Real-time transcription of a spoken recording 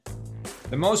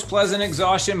The Most Pleasant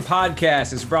Exhaustion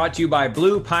podcast is brought to you by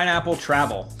Blue Pineapple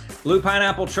Travel. Blue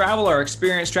Pineapple Travel are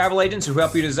experienced travel agents who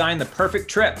help you design the perfect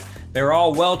trip. They're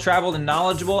all well-traveled and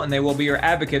knowledgeable, and they will be your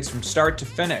advocates from start to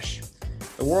finish.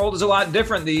 The world is a lot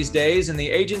different these days, and the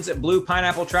agents at Blue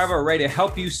Pineapple Travel are ready to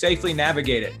help you safely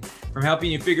navigate it. From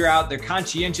helping you figure out their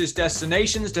conscientious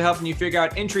destinations to helping you figure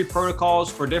out entry protocols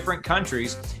for different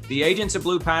countries, the agents at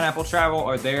Blue Pineapple Travel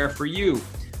are there for you.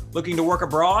 Looking to work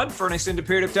abroad for an extended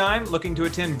period of time? Looking to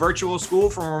attend virtual school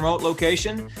from a remote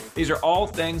location? These are all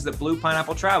things that Blue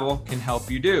Pineapple Travel can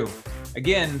help you do.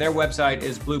 Again, their website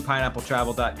is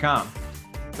bluepineappletravel.com.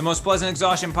 The Most Pleasant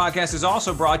Exhaustion podcast is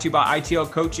also brought to you by ITL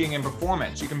Coaching and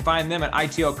Performance. You can find them at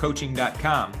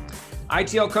itlcoaching.com.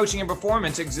 ITL Coaching and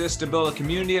Performance exists to build a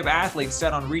community of athletes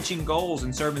set on reaching goals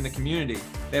and serving the community.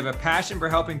 They have a passion for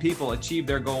helping people achieve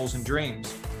their goals and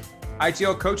dreams.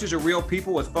 ITL coaches are real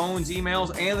people with phones,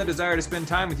 emails, and the desire to spend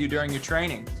time with you during your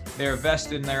training. They are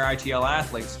vested in their ITL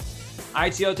athletes.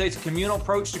 ITL takes a communal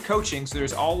approach to coaching, so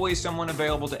there's always someone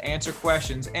available to answer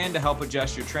questions and to help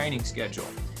adjust your training schedule.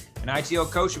 An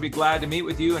ITL coach will be glad to meet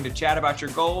with you and to chat about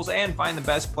your goals and find the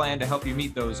best plan to help you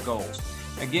meet those goals.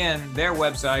 Again, their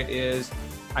website is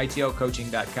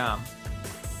itlcoaching.com.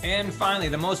 And finally,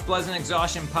 the Most Pleasant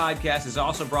Exhaustion podcast is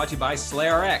also brought to you by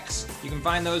SlayRx. You can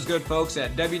find those good folks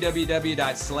at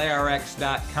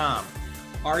www.slayrx.com.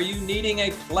 Are you needing a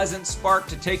pleasant spark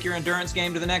to take your endurance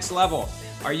game to the next level?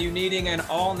 Are you needing an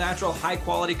all-natural,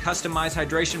 high-quality, customized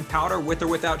hydration powder with or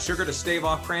without sugar to stave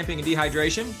off cramping and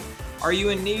dehydration? Are you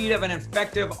in need of an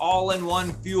effective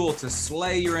all-in-one fuel to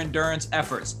slay your endurance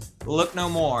efforts? Look no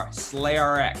more,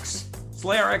 SlayRx.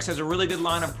 SlayRx has a really good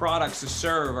line of products to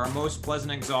serve our Most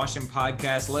Pleasant Exhaustion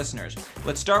podcast listeners.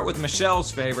 Let's start with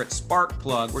Michelle's favorite, Spark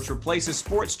Plug, which replaces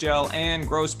sports gel and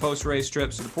gross post-race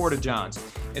trips to the Porta-Johns.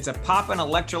 It's a poppin'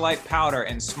 electrolyte powder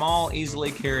in small, easily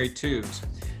carried tubes.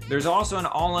 There's also an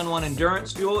all-in-one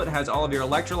endurance fuel. It has all of your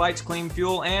electrolytes, clean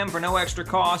fuel, and for no extra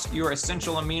cost, your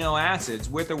essential amino acids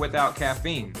with or without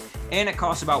caffeine. And it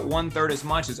costs about 1/3 as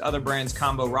much as other brands'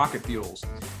 combo rocket fuels.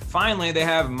 Finally, they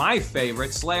have my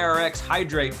favorite, SlayRx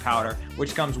Hydrate Powder,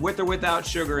 which comes with or without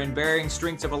sugar in varying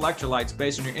strengths of electrolytes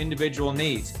based on your individual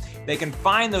needs. They can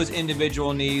find those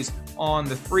individual needs on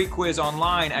the free quiz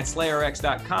online at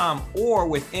slayrx.com or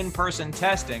with in-person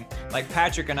testing like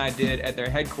Patrick and I did at their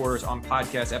headquarters on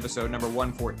podcast episode number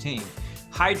 114.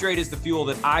 Hydrate is the fuel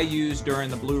that I used during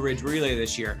the Blue Ridge Relay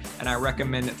this year, and I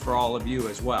recommend it for all of you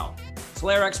as well.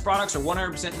 SlayRx products are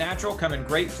 100% natural, come in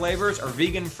great flavors, are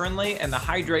vegan friendly, and the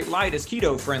Hydrate Light is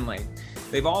keto friendly.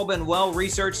 They've all been well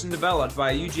researched and developed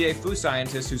by a UGA food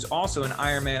scientist who's also an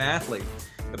Ironman athlete.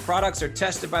 The products are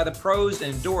tested by the pros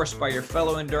and endorsed by your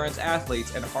fellow endurance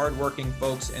athletes and hardworking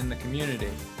folks in the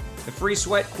community. The free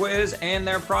sweat quiz and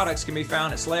their products can be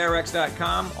found at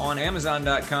slayrx.com, on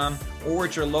amazon.com, or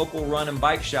at your local run and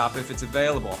bike shop if it's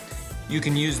available. You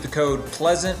can use the code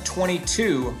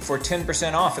PLEASANT22 for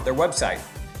 10% off at their website.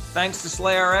 Thanks to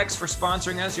SlayRx for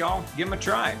sponsoring us, y'all. Give them a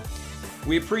try.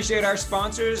 We appreciate our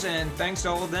sponsors, and thanks to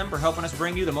all of them for helping us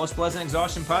bring you the Most Pleasant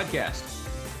Exhaustion podcast.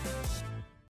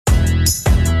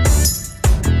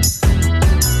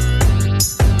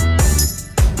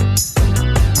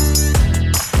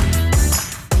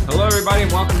 Hello, everybody,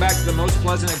 and welcome back to the Most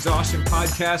Pleasant Exhaustion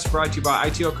podcast, brought to you by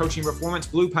ITL Coaching Performance,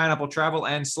 Blue Pineapple Travel,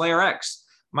 and SlayRx.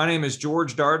 My name is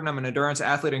George Darden. I'm an endurance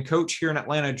athlete and coach here in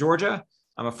Atlanta, Georgia.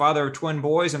 I'm a father of twin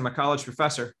boys and I'm a college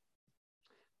professor.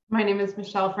 My name is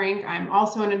Michelle Frank. I'm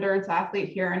also an endurance athlete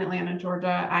here in Atlanta,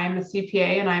 Georgia. I am a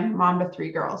CPA and I'm a mom to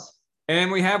 3 girls. And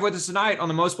we have with us tonight on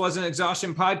the Most Pleasant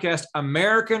Exhaustion podcast,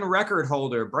 American record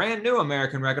holder, brand new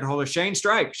American record holder, Shane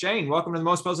Strike. Shane, welcome to the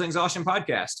Most Pleasant Exhaustion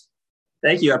podcast.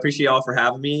 Thank you. I appreciate y'all for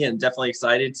having me and definitely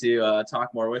excited to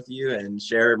talk more with you and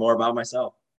share more about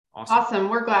myself. Awesome.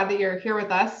 We're glad that you're here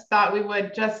with us. Thought we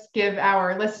would just give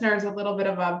our listeners a little bit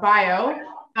of a bio.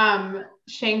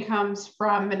 Shane comes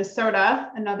from Minnesota,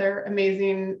 another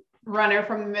amazing runner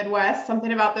from the Midwest.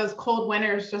 Something about those cold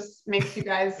winters just makes you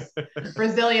guys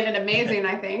resilient and amazing,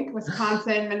 I think.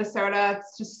 Wisconsin, Minnesota,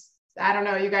 it's just, I don't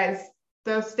know, you guys,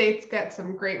 those states get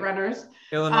some great runners.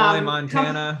 Illinois,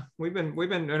 Montana. We've been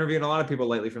interviewing a lot of people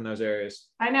lately from those areas.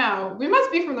 I know. We must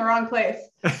be from the wrong place.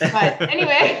 But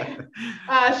anyway,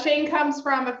 Shane comes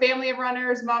from a family of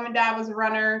runners. Mom and dad was a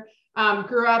runner.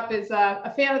 Grew up as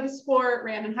a fan of the sport,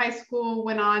 ran in high school,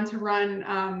 went on to run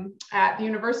at the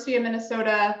University of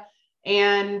Minnesota,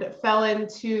 and fell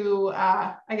into,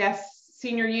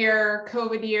 senior year,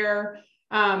 COVID year,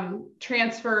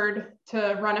 transferred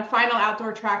to run a final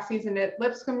outdoor track season at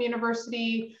Lipscomb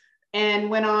University, and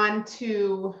went on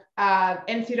to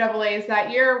NCAAs that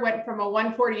year, went from a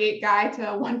 148 guy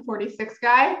to a 146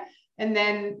 guy, and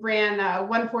then ran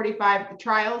 1:45 at the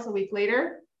trials a week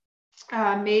later.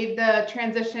 Made the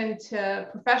transition to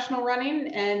professional running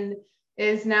and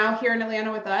is now here in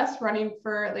Atlanta with us running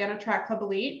for Atlanta Track Club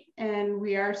Elite. And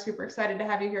we are super excited to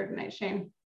have you here tonight,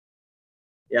 Shane.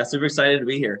 Yeah, super excited to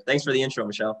be here. Thanks for the intro,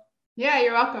 Michelle. Yeah,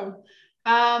 you're welcome.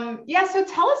 So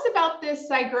tell us about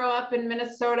this. I grew up in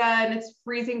Minnesota and it's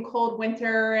freezing cold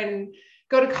winter and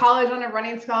go to college on a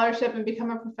running scholarship and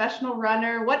become a professional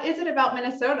runner. What is it about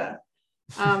Minnesota?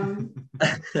 How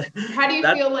do you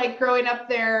feel like growing up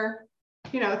there?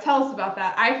 Tell us about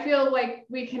that. I feel like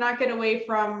we cannot get away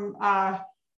from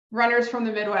runners from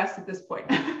the Midwest at this point.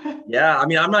 Yeah, I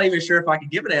mean, I'm not even sure if I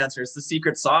could give an answer. It's the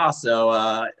secret sauce. So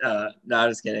no, I'm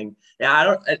just kidding.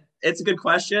 Yeah, it's a good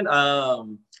question.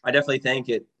 I definitely think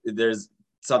there's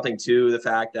something to the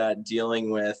fact that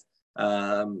dealing with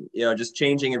just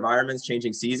changing environments,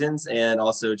 changing seasons, and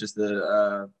also just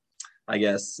the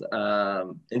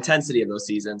intensity of those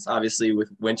seasons. Obviously,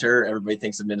 with winter, everybody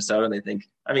thinks of Minnesota, and they think,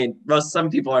 some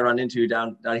people I run into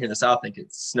down here in the South think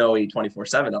it's snowy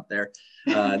 24/7 up there.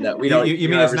 That we don't. You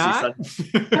mean it's not?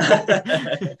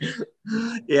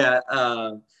 Yeah.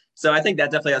 So I think that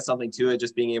definitely has something to it,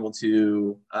 just being able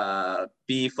to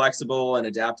be flexible and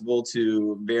adaptable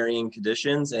to varying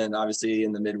conditions. And obviously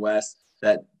in the Midwest,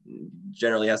 that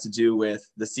generally has to do with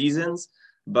the seasons.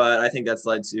 But I think that's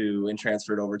led to and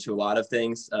transferred over to a lot of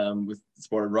things with the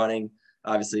sport of running.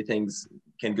 Obviously, things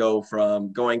can go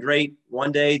from going great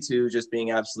one day to just being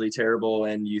absolutely terrible,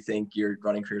 and you think your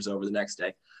running career is over the next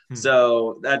day.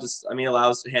 So that just,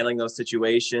 allows handling those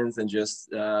situations and just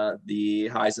the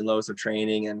highs and lows of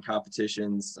training and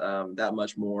competitions that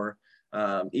much more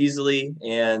easily,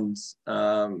 and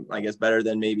I guess better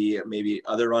than maybe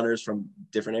other runners from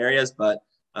different areas. But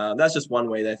that's just one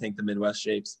way that I think the Midwest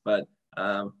shapes. But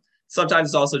sometimes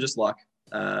it's also just luck.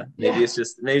 Maybe it's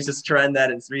just a trend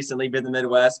that it's recently been the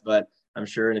Midwest, but I'm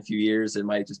sure in a few years it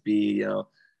might just be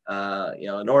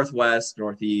Northwest,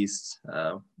 Northeast,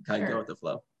 kind of go with the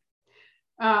flow.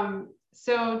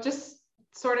 So just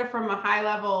sort of from a high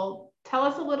level, tell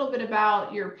us a little bit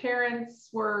about your parents.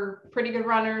 Were pretty good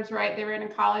runners, right? They were in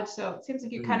college, so it seems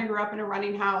like you kind of grew up in a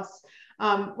running house.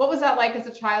 What was that like as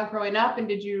a child growing up? And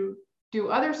did you do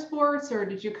other sports, or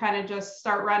did you kind of just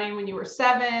start running when you were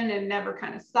 7 and never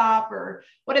kind of stop? Or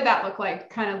what did that look like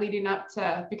kind of leading up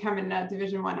to becoming a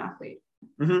Division I athlete?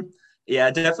 Mm-hmm. Yeah,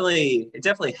 it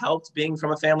definitely helped being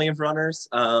from a family of runners.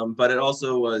 But it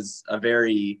also was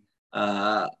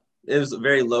it was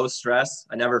very low stress.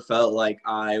 I never felt like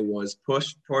I was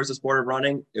pushed towards the sport of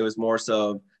running. It was more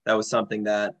so that was something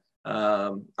that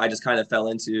I just kind of fell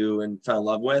into and fell in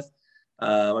love with.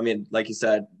 Like you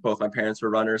said, both my parents were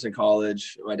runners in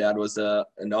college. My dad was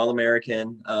an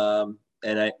All-American and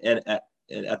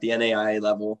at the NAIA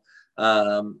level.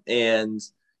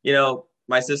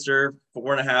 My sister,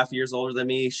 4.5 years older than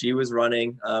me, she was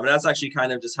running. And that's actually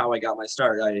kind of just how I got my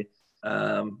start.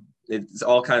 It's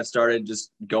all kind of started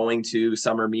just going to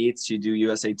summer meets. You do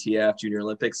USATF, Junior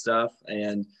Olympic stuff,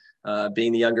 and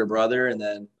being the younger brother. And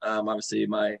then obviously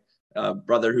my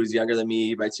brother, who's younger than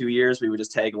me by 2 years, we would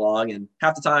just tag along. And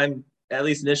half the time, at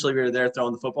least initially, we were there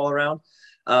throwing the football around.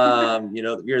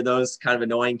 We were those kind of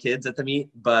annoying kids at the meet,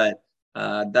 but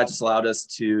that just allowed us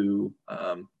to,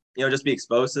 just be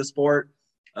exposed to the sport.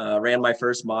 Ran my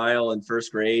first mile in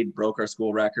first grade, broke our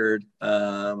school record.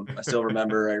 I still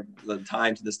remember the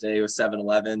time to this day. It was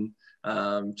 7-Eleven,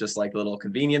 just like a little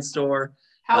convenience store.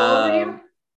 How old were you?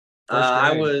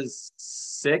 I was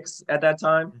 6 at that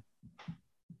time.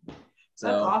 So,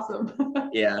 that's awesome.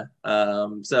 Yeah.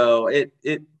 So it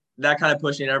that kind of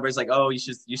pushing, everybody's like, oh, you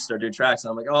should start doing tracks. And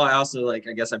I'm like, oh, I also I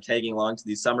guess I'm tagging along to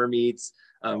these summer meets.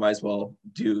 Might as well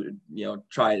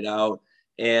try it out.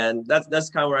 And that's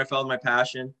kind of where I found my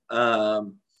passion. My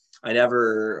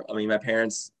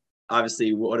parents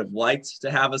obviously would have liked to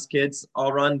have us kids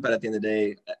all run, but at the end of the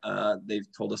day,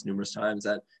 they've told us numerous times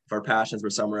that if our passions were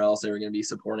somewhere else, they were going to be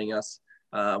supporting us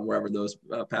wherever those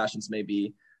passions may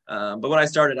be. But when I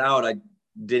started out, I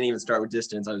didn't even start with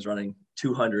distance. I was running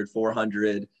 200,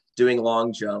 400, doing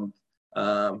long jump.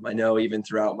 I know even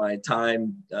throughout my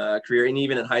time career, and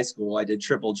even in high school, I did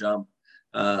triple jump.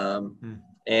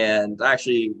 And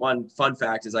actually, one fun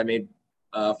fact is I made,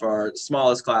 for our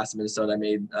smallest class in Minnesota, I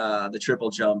made the triple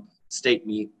jump state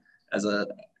meet as I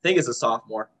think as a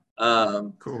sophomore.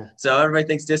 Cool. So everybody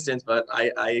thinks distance, but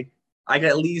I can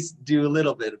at least do a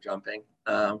little bit of jumping.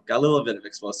 Got a little bit of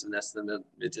explosiveness in the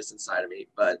mid-distance side of me.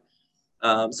 But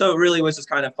so it really was just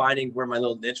kind of finding where my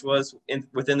little niche was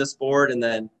within the sport, and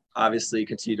then obviously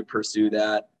continue to pursue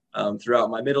that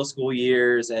throughout my middle school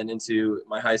years and into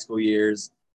my high school years.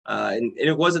 and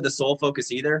it wasn't the sole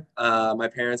focus either. My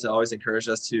parents had always encouraged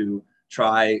us to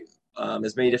try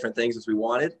as many different things as we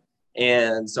wanted.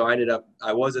 And so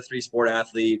I was a 3-sport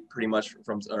athlete pretty much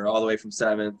all the way from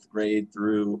 7th grade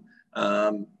through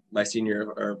my senior,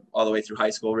 or all the way through high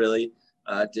school, really.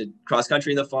 Did cross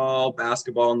country in the fall,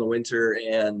 basketball in the winter,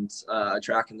 and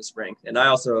track in the spring. And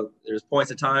there's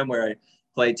points of time where I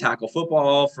played tackle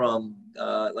football from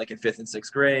like in 5th and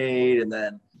 6th grade, and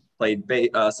then played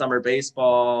summer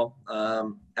baseball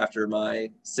after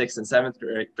my 6th and 7th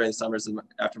grade, during the summers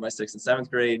after my 6th and 7th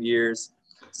grade years.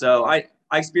 So I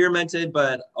experimented,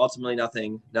 but ultimately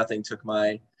nothing took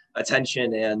my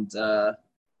attention and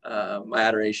my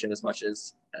adoration as much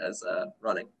as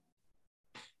running.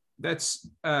 That's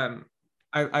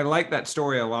I like that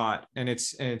story a lot, and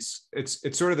it's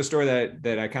sort of the story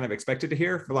that I kind of expected to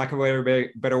hear, for lack of a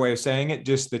better way of saying it.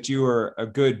 Just that you were a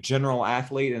good general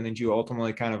athlete, and then you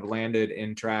ultimately kind of landed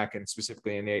in track, and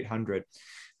specifically in the 800.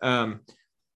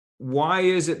 Why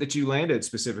is it that you landed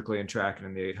specifically in track and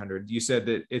in the 800? You said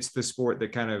that it's the sport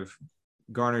that kind of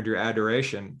garnered your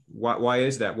adoration. Why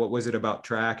is that? What was it about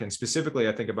track, and specifically,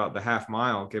 I think about the half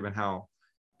mile, given how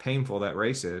painful that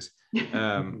race is?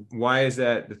 Why is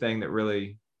that the thing that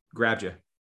really grabbed you?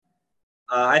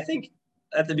 I think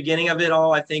at the beginning of it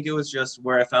all, I think it was just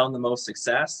where I found the most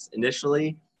success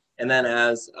initially. And then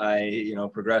as I,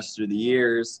 progressed through the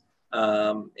years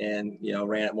and,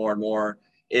 ran it more and more,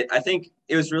 I think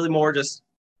it was really more just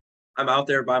I'm out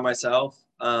there by myself.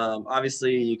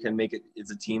 Obviously, you can make it,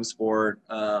 it's a team sport.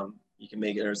 You can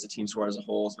make it as a team sport as a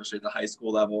whole, especially at the high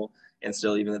school level and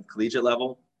still even at the collegiate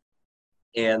level.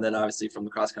 And then obviously from the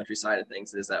cross country side of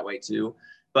things, it is that way too.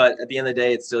 But at the end of the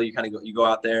day, it's still, you go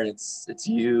out there and it's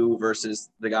you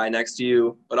versus the guy next to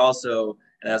you. But also,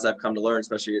 and as I've come to learn,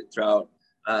 especially throughout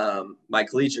my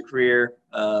collegiate career,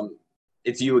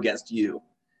 it's you against you.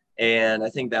 And I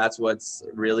think that's what's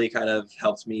really kind of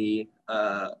helped me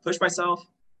push myself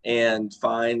and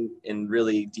find and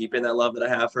really deepen that love that I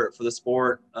have for the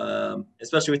sport,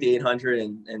 especially with the 800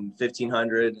 and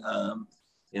 1500.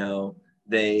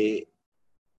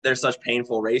 They're such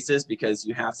painful races because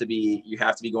you have to be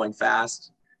going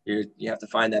fast. You have to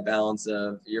find that balance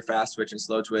of your fast twitch and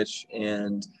slow twitch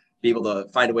and be able to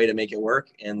find a way to make it work.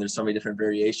 And there's so many different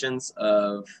variations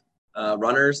of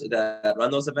runners that run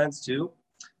those events too,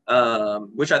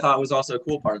 which I thought was also a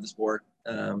cool part of the sport,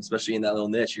 especially in that little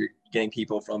niche. You're getting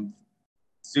people from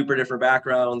super different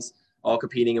backgrounds, all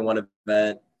competing in one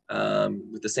event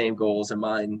with the same goals in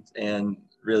mind and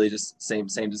really just same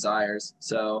desires.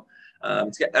 So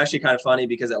it's actually kind of funny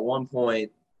because at one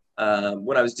point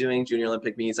when I was doing junior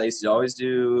Olympic meets, I used to always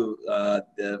do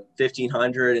the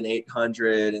 1500 and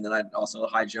 800, and then I'd also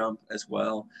high jump as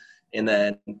well. And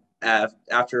then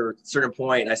after a certain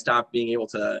point, I stopped being able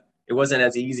to, it wasn't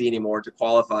as easy anymore to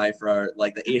qualify for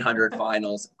like the 800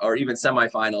 finals or even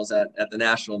semifinals at the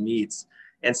national meets.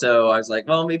 And so I was like,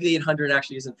 well, maybe the 800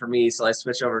 actually isn't for me. So I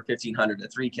switched over 1500 to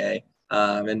 3K.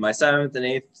 In my 7th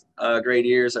and 8th grade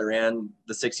years, I ran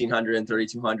the 1600 and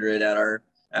 3200 at our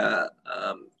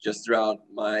just throughout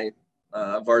my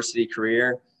varsity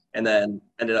career, and then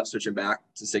ended up switching back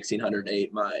to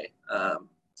 1608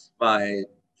 my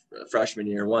freshman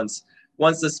year. Once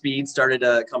the speed started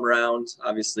to come around,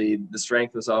 obviously the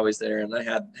strength was always there, and I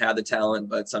had the talent,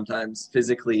 but sometimes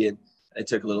physically it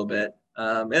took a little bit.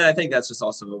 And I think that's just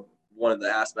also one of the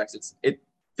aspects. It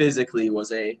physically was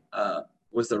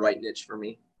the right niche for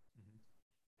me.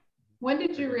 When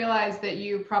did you realize that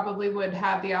you probably would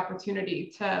have the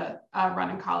opportunity to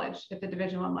run in college at the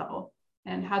Division I level?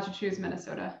 And how'd you choose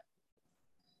Minnesota?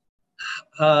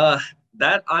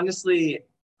 That honestly,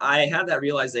 I had that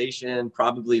realization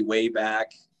probably way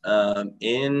back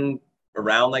in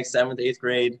around like 7th, 8th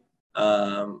grade.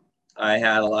 I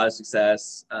had a lot of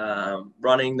success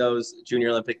running those junior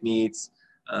Olympic meets.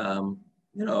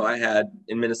 I had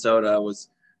in Minnesota was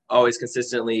always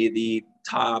consistently the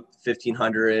top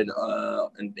 1500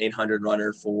 and 800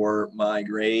 runner for my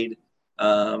grade.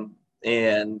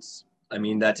 And I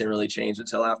mean, that didn't really change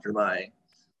until after my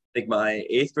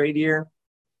 8th grade year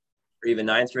or even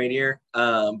 9th grade year.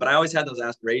 But I always had those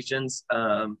aspirations.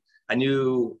 I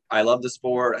knew I loved the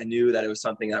sport. I knew that it was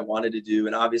something I wanted to do.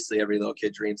 And obviously every little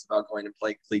kid dreams about going to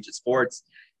play collegiate sports.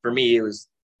 For me, it was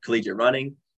collegiate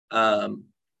running.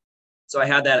 So I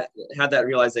had that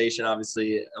realization.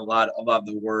 Obviously, a lot of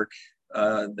the work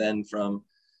then from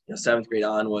 7th grade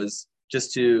on was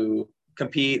just to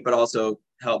compete, but also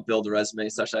help build a resume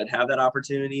such that I'd have that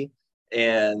opportunity.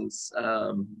 And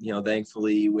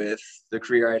thankfully, with the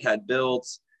career I had built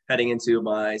heading into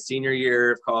my senior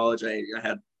year of college, I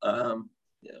had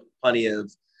plenty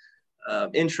of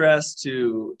interest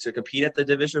to compete at the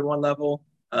Division I level.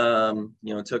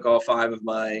 Took all 5 of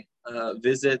my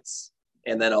visits,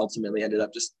 and then ultimately ended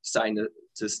up just deciding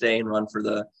to stay and run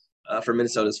for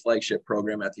Minnesota's flagship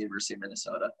program at the University of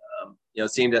Minnesota. It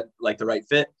seemed like the right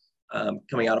fit.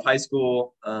 Coming out of high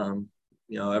school,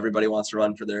 everybody wants to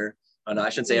run for their, I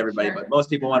shouldn't say everybody, but most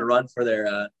people want to run for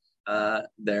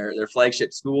their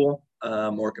flagship school,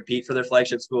 or compete for their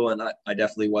flagship school. And I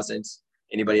definitely wasn't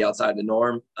anybody outside the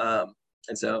norm.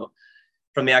 And so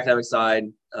from the academic side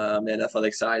and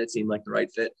athletic side, it seemed like the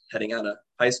right fit heading out of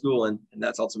high school. And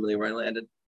that's ultimately where I landed.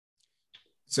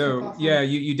 So awesome. Yeah,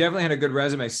 you definitely had a good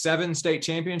resume. 7 state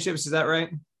championships. Is that right?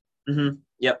 Mm-hmm.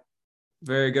 Yep.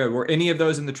 Very good. Were any of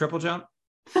those in the triple jump?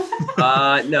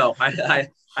 No, I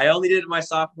only did it my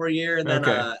sophomore year. And then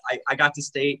I got to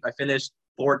state. I finished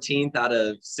 14th out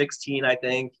of 16, I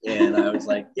think. And I was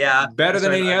like, yeah. Better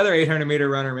than any other 800-meter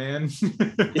runner, man.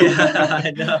 Yeah,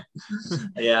 I know.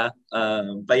 Yeah.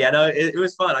 But yeah, no, it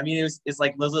was fun. I mean, it's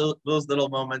like those little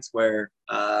moments where,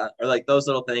 or like those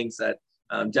little things that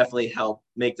definitely help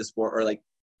make the sport, or like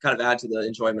kind of add to the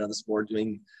enjoyment of the sport,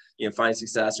 finding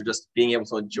success, or just being able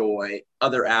to enjoy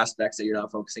other aspects that you're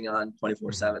not focusing on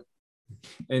 24/7.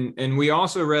 And we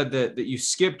also read that you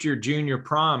skipped your junior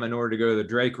prom in order to go to the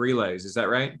Drake relays. Is that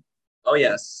right? Oh,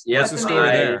 yes. What's the story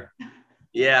there?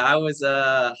 Yeah, I was,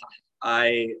 the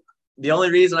only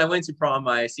reason I went to prom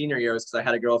my senior year was because I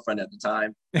had a girlfriend at the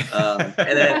time.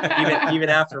 And then even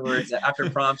afterwards, after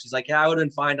prom, she's like, yeah, I would have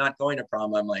been fine not going to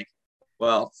prom. I'm like,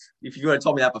 well, if you would have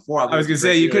told me that before, I was going to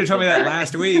say, you could have told me that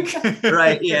last week.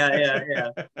 Right.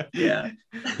 Yeah.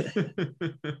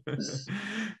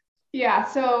 Yeah.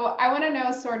 So I want to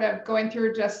know, sort of going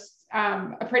through just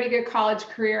a pretty good college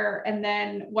career, and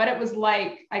then what it was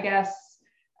like, I guess.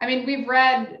 I mean, we've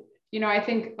read, I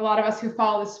think a lot of us who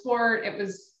follow the sport, it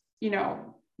was,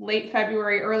 late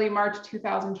February, early March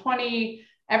 2020.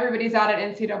 Everybody's out at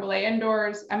NCAA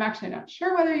indoors. I'm actually not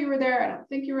sure whether you were there. I don't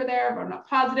think you were there, but I'm not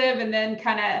positive. And then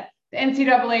kind of the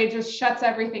NCAA just shuts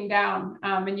everything down.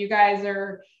 And you guys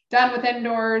are done with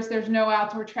indoors. There's no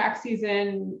outdoor track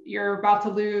season. You're about to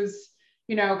lose,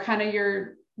 kind of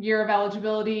your year of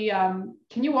eligibility.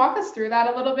 Can you walk us through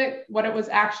that a little bit? What it was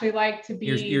actually like to be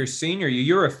your senior year?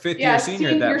 You're a fifth year senior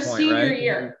at that point, senior right?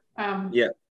 Year.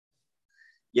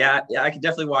 Yeah, I can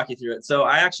definitely walk you through it. So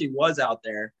I actually was out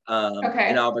there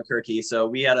in Albuquerque. So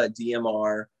we had a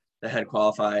DMR that had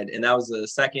qualified, and that was the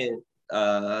second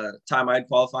time I'd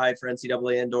qualified for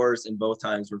NCAA indoors, and both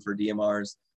times were for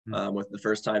DMRs, with the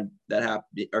first time that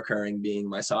occurring being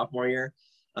my sophomore year.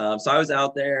 So I was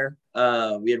out there.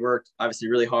 We had worked obviously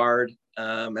really hard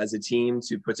as a team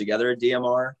to put together a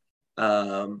DMR,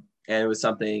 and it was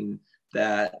something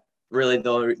that really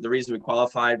the reason we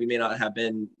qualified, we may not have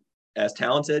been as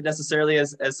talented necessarily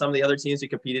as some of the other teams we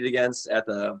competed against at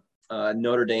the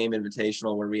Notre Dame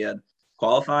Invitational where we had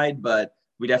qualified, but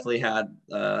we definitely had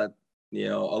a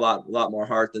lot more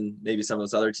heart than maybe some of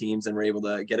those other teams, and were able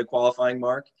to get a qualifying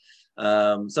mark.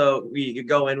 So we could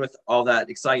go in with all that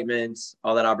excitement,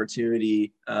 all that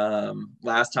opportunity.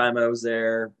 Last time I was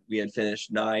there, we had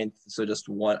finished 9th, so just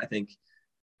one. I think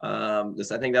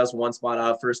that was one spot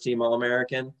out, first team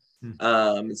All-American.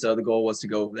 And so the goal was to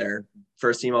go there,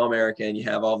 first team All-American. You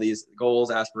have all these goals,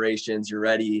 aspirations, you're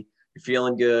ready, you're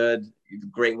feeling good.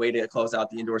 Great way to close out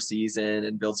the indoor season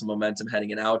and build some momentum heading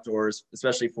in outdoors,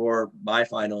 especially for my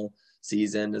final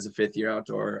season as a 5th year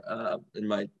outdoor in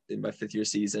my 5th year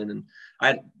season. And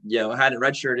I hadn't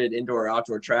redshirted indoor or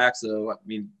outdoor track. So I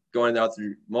mean, going out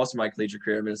through most of my collegiate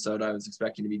career in Minnesota, I was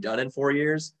expecting to be done in 4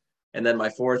 years. And then my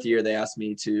 4th year, they asked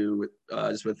me to,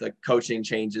 just with the coaching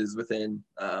changes within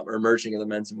or merging of the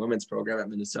men's and women's program at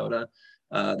Minnesota,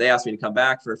 they asked me to come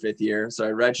back for a 5th year. So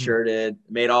I redshirted,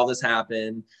 made all this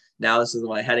happen. Now this is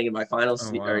heading in my final,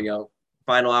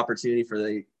 final opportunity for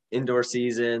the indoor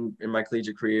season in my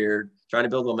collegiate career, trying to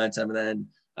build momentum. And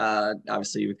then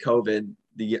obviously with COVID,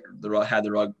 had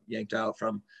the rug yanked out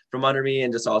from under me,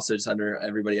 and just under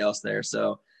everybody else there.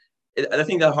 So I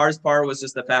think the hardest part was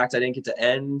just the fact I didn't get to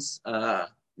end. I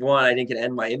didn't get to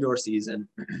end my indoor season,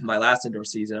 my last indoor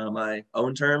season on my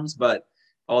own terms, but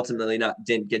ultimately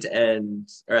didn't get to end,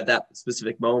 or at that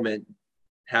specific moment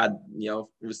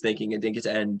was thinking I didn't get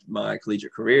to end my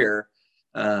collegiate career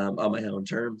on my own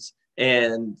terms.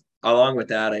 And along with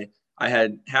that, I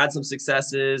had some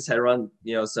successes, had run,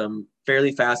 some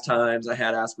fairly fast times. I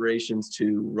had aspirations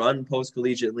to run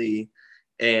post-collegiately.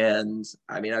 And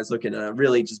I mean, I was looking to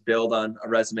really just build on a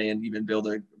resume and even build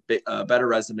a better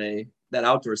resume that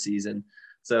outdoor season.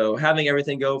 So having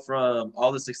everything go from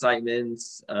all this excitement,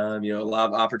 a lot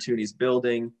of opportunities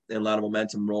building and a lot of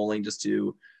momentum rolling, just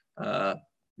to,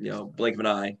 blink of an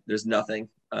eye, there's nothing.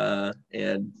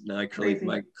 And my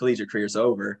collegiate career is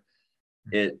over.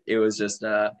 It was just,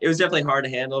 it was definitely hard to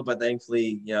handle, but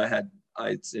thankfully,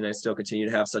 I still continue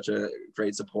to have such a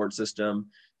great support system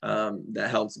that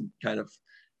helps that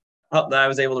I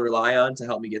was able to rely on to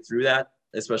help me get through that,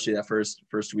 especially that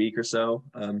first week or so,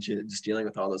 just dealing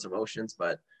with all those emotions.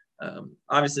 But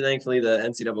obviously, thankfully, the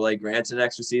NCAA granted an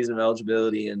extra season of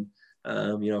eligibility, and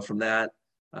from that,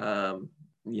 the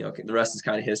rest is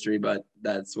kind of history. But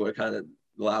that's what kind of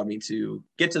allowed me to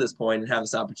get to this point and have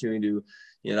this opportunity to,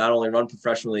 not only run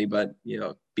professionally, but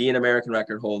be an American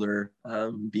record holder,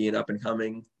 be an up and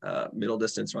coming middle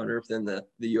distance runner within the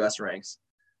U.S. ranks.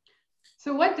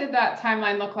 So what did that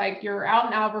timeline look like? You're out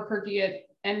in Albuquerque at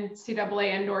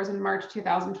NCAA indoors in March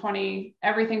 2020.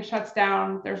 Everything shuts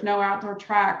down. There's no outdoor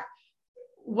track.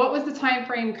 What was the time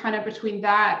frame kind of between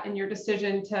that and your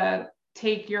decision to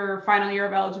take your final year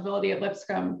of eligibility at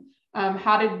Lipscomb?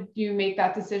 How did you make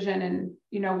that decision,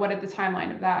 and what did the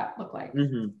timeline of that look like?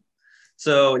 Mm-hmm.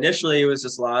 So initially, it was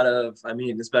just a lot of,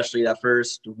 especially that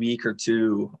first week or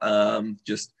two,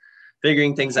 just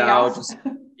figuring things out.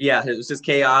 It was just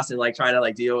chaos and trying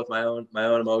to deal with my own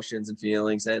emotions and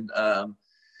feelings. And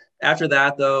after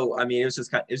that, though, it was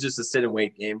just a sit and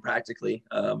wait game practically.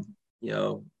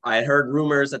 I had heard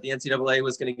rumors that the NCAA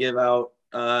was going to give out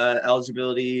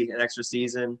eligibility an extra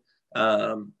season.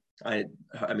 I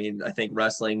think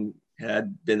wrestling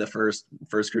had been the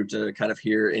first group to kind of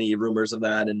hear any rumors of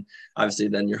that, and obviously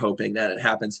then you're hoping that it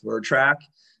happens for track.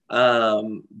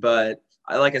 But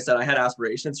like I said, I had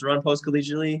aspirations to run post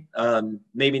collegiately,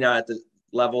 maybe not at the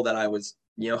level that I was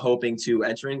hoping to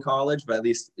entering college, but at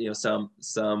least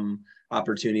some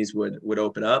opportunities would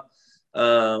open up.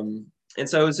 And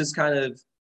so it was just kind of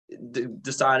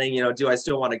deciding, do I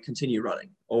still want to continue running,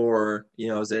 or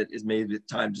is maybe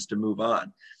time just to move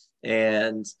on?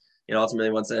 And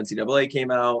ultimately, once the NCAA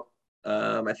came out,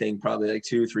 I think probably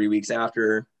 2-3 weeks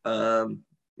after,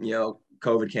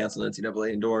 COVID canceled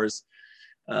NCAA indoors.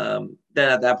 Then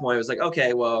at that point, it was like,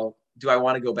 okay, well, do I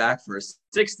want to go back for a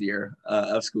 6th year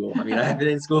of school? I had been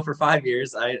in school for 5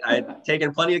 years. I'd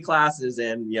taken plenty of classes,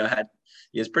 and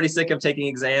was pretty sick of taking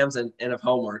exams and of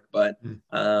homework. But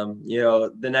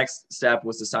the next step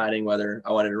was deciding whether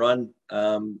I wanted to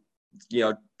run.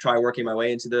 Try working my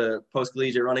way into the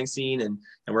post-collegiate running scene and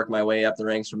work my way up the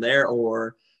ranks from there,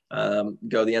 or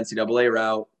go the NCAA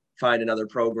route, find another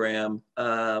program,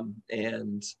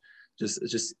 and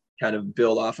just kind of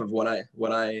build off of what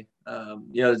I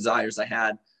desires I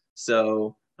had.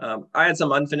 So I had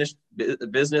some unfinished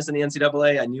business in the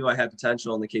NCAA. I knew I had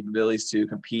potential and the capabilities to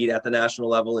compete at the national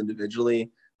level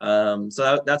individually.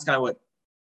 So that's kind of what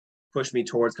pushed me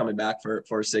towards coming back for a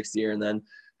 6th year. And then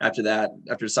after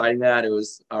deciding that, it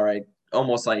was all right,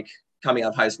 almost like coming out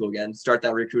of high school again, start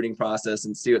that recruiting process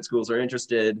and see what schools are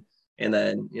interested, and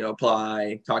then,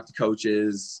 apply, talk to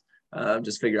coaches,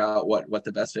 just figure out what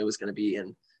the best fit was going to be.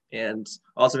 And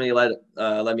ultimately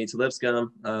led me to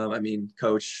Lipscomb.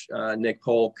 Coach Nick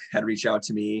Polk had reached out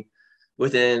to me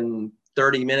within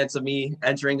 30 minutes of me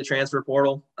entering the transfer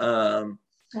portal. Wow.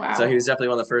 So he was definitely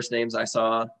one of the first names I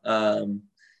saw.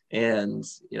 And,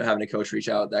 having a coach reach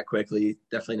out that quickly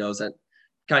definitely knows that,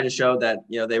 kind of showed that,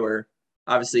 they were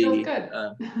obviously, feels good.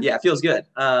 It feels good.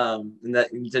 And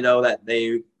that to know that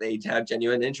they have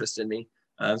genuine interest in me,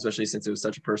 especially since it was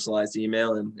such a personalized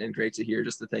email, and great to hear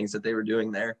just the things that they were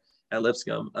doing there at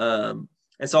Lipscomb.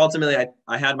 And so ultimately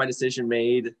I had my decision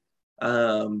made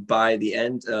by the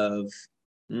end of,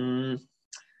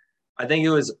 I think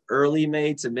it was early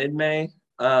May to mid-May.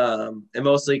 And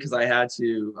mostly because I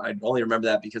only remember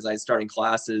that because I was starting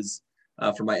classes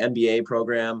for my MBA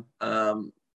program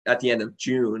at the end of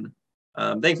June.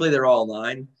 Thankfully, they're all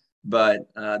online, but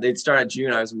they'd start at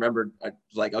June. I was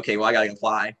like, okay, well, I got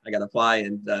to apply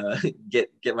and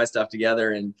get my stuff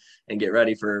together and get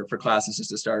ready for classes just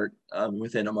to start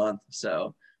within a month.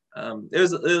 So it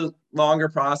was a longer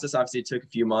process. Obviously, it took a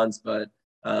few months, but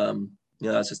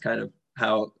that's just kind of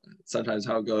how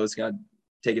it goes. Got to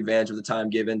take advantage of the time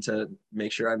given to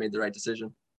make sure I made the right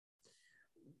decision.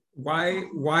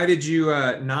 Why did you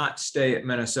not stay at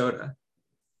Minnesota?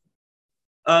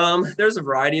 There's a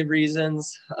variety of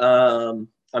reasons.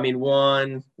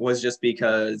 One was just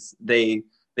because they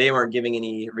weren't giving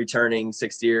any returning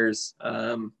 6 years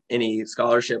any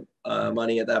scholarship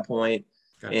money at that point.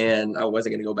 Gotcha. And I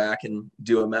wasn't going to go back and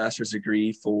do a master's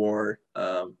degree for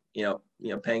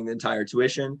paying the entire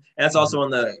tuition. And that's also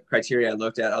one of the criteria I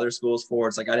looked at other schools for.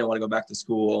 It's like I didn't want to go back to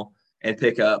school and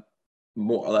pick up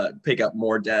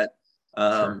more debt.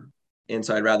 Sure. And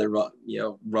so I'd rather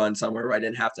run somewhere where I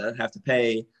didn't have to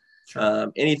pay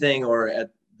anything, or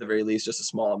at the very least, just a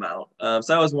small amount. So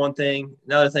that was one thing.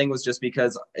 Another thing was just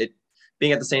because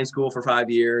being at the same school for 5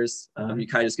 years, you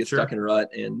kind of just get stuck in a rut,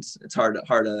 and it's hard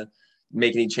to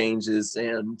make any changes,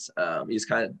 and you just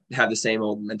kind of have the same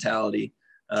old mentality.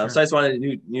 So I just wanted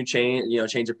a new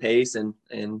change of pace and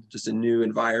just a new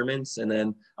environment. And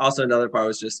then also another part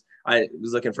was just I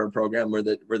was looking for a program where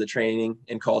the training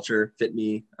and culture fit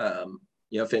me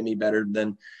better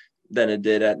than it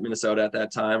did at Minnesota at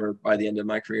that time, or by the end of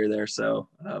my career there. So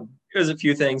it was a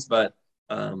few things, but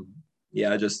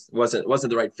I just wasn't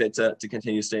the right fit to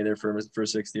continue to stay there for a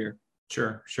sixth year.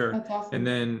 Sure. That's awesome. And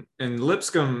then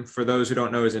Lipscomb, for those who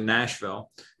don't know, is in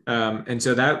Nashville. And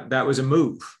so that was a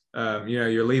move.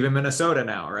 You're leaving Minnesota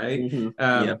now, right?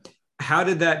 Mm-hmm. How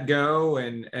did that go,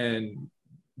 and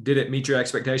did it meet your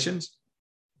expectations?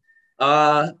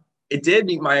 It did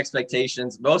meet my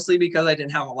expectations, mostly because I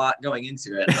didn't have a lot going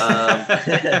into it.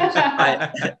 I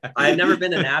had never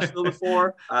been to Nashville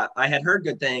before. I had heard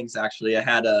good things, actually. I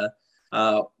had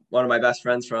one of my best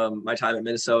friends from my time at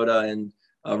Minnesota, and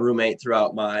a roommate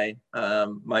throughout my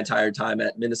entire time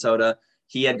at Minnesota.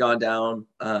 He had gone down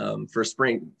for a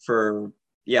spring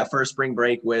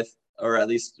break or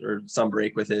some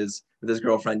break with his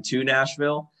girlfriend to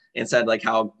Nashville, and said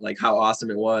how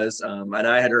awesome it was. And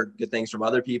I had heard good things from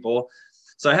other people.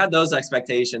 So I had those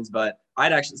expectations, but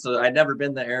I'd never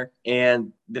been there.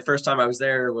 And the first time I was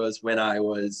there was when I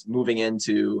was moving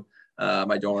into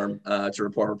my dorm to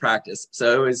report for practice.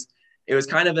 So it was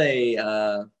kind of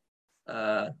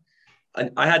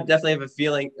I had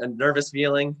definitely a nervous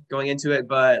feeling going into it,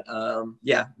 but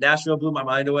Nashville blew my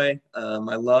mind away.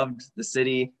 I loved the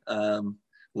city.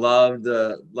 Loved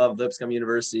Lipscomb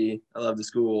University. I love the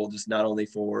school, just not only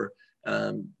for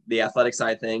the athletic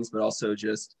side of things, but also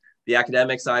just the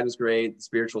academic side was great. The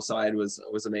spiritual side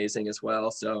was amazing as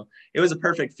well. So it was a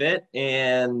perfect fit.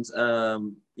 And,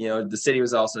 the city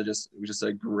was also just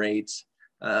a great,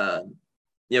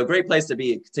 great place to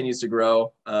be. It continues to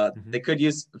grow. They could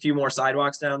use a few more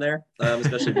sidewalks down there,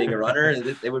 especially being a runner.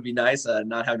 It would be nice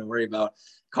not having to worry about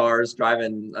cars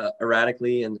driving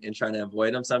erratically and trying to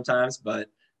avoid them sometimes. But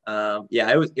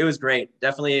it was great.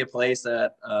 Definitely a place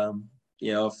that,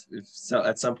 if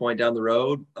at some point down the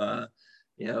road,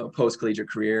 post collegiate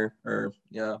career or,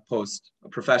 post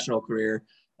professional career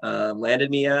landed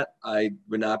me at, I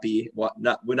would not be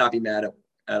mad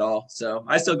at all. So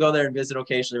I still go there and visit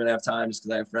occasionally when I have time, just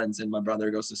because I have friends, and my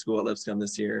brother goes to school at Lipscomb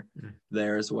this year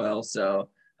there as well. So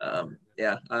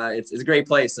it's a great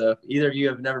place. So if either of you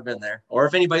have never been there, or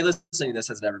if anybody listening to this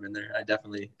has never been there, I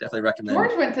definitely recommend.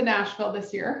 George went to Nashville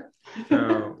this year.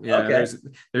 Oh yeah. Okay.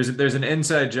 There's an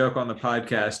inside joke on the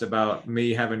podcast about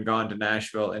me having gone to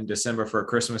Nashville in December for a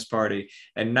Christmas party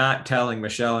and not telling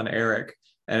Michelle and Eric.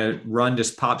 And a run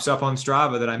just pops up on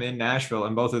Strava that I'm in Nashville,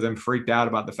 and both of them freaked out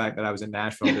about the fact that I was in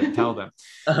Nashville and didn't tell them.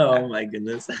 Oh my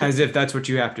goodness. As if that's what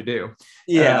you have to do.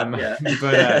 Yeah.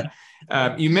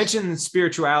 But you mentioned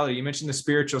spirituality. You mentioned the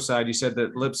spiritual side. You said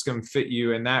that Lipscomb fit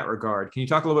you in that regard. Can you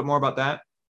talk a little bit more about that?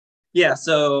 Yeah.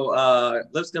 So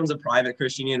Lipscomb's a private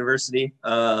Christian university,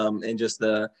 and just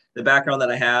the background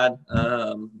that I had,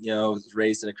 was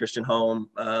raised in a Christian home.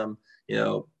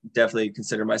 Definitely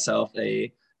consider myself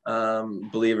a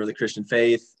believer of the Christian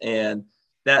faith, and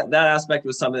that aspect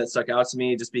was something that stuck out to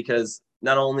me, just because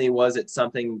not only was it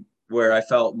something where I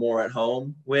felt more at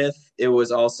home with, it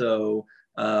was also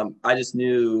I just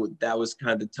knew that was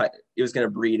kind of it was going to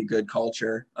breed a good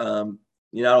culture, not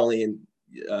only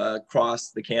across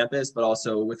the campus, but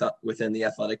also within the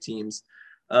athletic teams,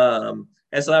 and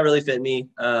so that really fit me,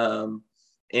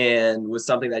 and was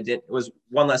something that was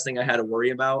one less thing I had to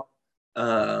worry about.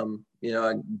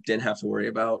 I didn't have to worry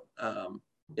about,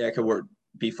 I could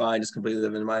be fine, just completely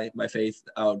living my faith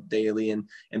out daily and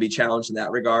be challenged in that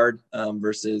regard,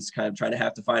 versus kind of trying to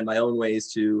have to find my own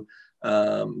ways to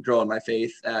grow in my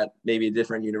faith at maybe a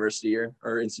different university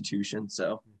or institution.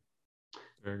 So.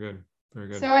 Very good.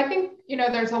 So I think,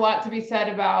 there's a lot to be said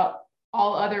about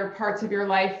all other parts of your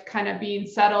life kind of being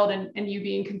settled and you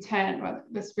being content with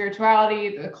the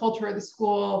spirituality, the culture of the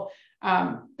school,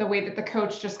 the way that the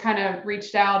coach just kind of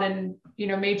reached out and,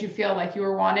 made you feel like you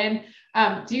were wanted.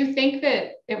 Do you think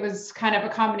that it was kind of a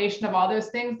combination of all those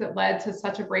things that led to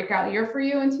such a breakout year for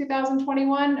you in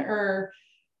 2021? Or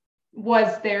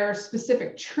was there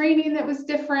specific training that was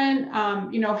different? How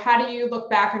do you look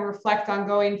back and reflect on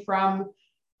going from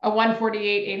a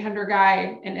 148, 800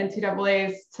 guy in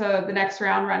NCAAs to the next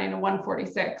round running a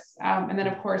 146? And then,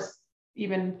 of course,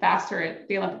 even faster at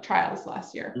the Olympic trials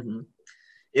last year. Mm-hmm.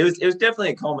 It was definitely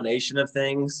a culmination of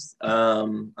things.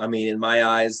 In my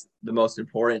eyes, the most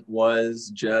important was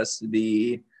just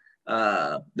the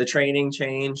The training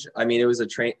changed. I mean, it was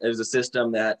a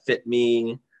system that fit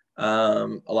me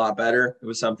a lot better. It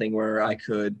was something where I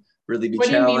could really be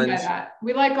challenged. What do you mean by that?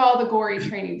 We like all the gory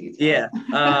training details. Yeah.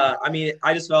 I mean,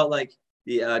 I just felt like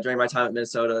during my time at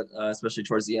Minnesota, especially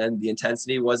towards the end, the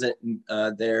intensity wasn't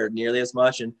there nearly as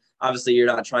much. And obviously you're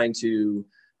not trying to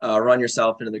run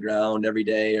yourself into the ground every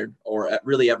day or at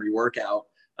really every workout.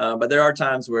 But there are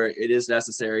times where it is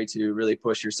necessary to really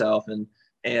push yourself and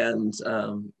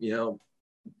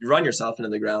run yourself into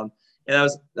the ground. And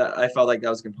I felt like that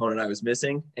was a component I was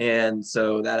missing. And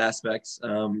so that aspect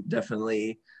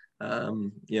definitely,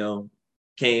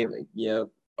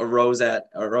 arose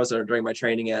during my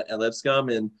training at Lipscomb.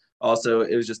 And also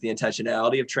it was just the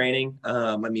intentionality of training.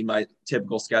 I mean, my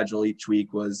typical schedule each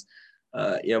week was,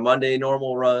 Monday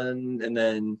normal run, and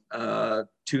then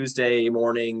Tuesday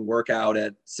morning workout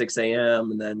at 6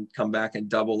 a.m. and then come back and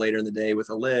double later in the day with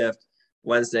a lift.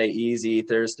 Wednesday easy,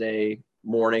 Thursday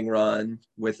morning run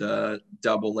with a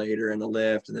double later and a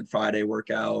lift, and then Friday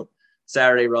workout,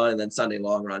 Saturday run, and then Sunday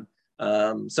long run.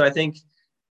 So I think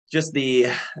just the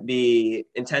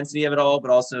intensity of it all,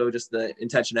 but also just the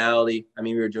intentionality. I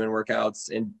mean, we were doing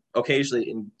workouts, and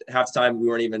occasionally, in half the time, we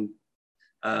weren't even.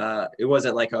 It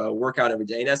wasn't like a workout every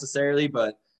day necessarily,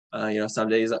 but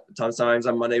sometimes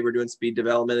on Monday we're doing speed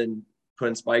development and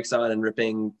putting spikes on and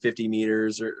ripping 50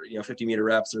 meters or 50-meter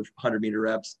reps or 100-meter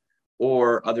reps.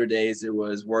 Or other days it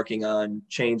was working on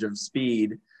change of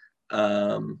speed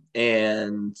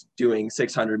and doing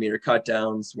 600-meter cut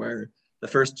downs where the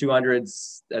first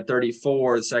 200s at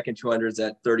 34, the second 200s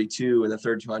at 32, and the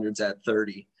third 200s at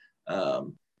 30.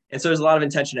 And so there's a lot of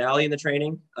intentionality in the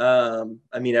training.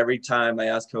 I mean, every time I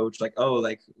ask coach,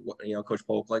 Coach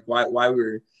Polk, like why we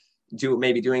were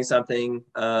doing something,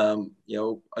 a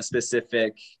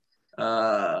specific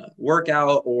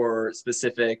workout or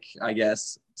specific, I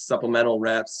guess, supplemental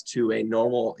reps to a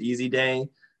normal easy day.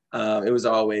 It was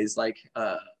always like,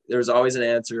 there was always an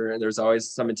answer, and there's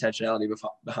always some intentionality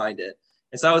behind it.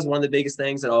 And so that was one of the biggest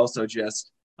things. And also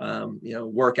just,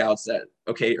 workouts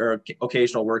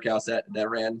occasional workouts that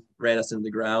ran us into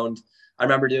the ground. I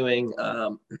remember doing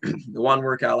the one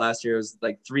workout last year was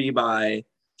like three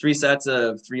sets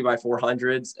of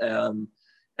 3x400s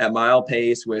at mile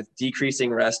pace with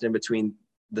decreasing rest in between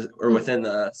within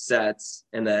the sets,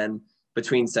 and then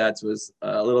between sets was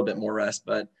a little bit more rest.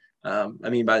 But I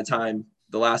mean, by the time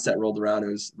the last set rolled around, it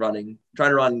was trying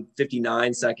to run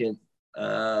 59-second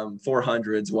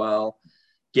 400s while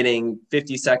getting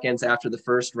 50 seconds after the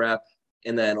first rep,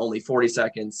 and then only 40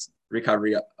 seconds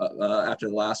recovery after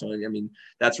the last one. I mean,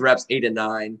 that's reps 8 and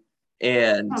 9.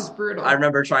 And I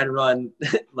remember trying to run,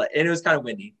 and it was kind of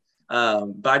windy.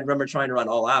 But I remember trying to run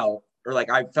all out, or like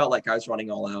I felt like I was running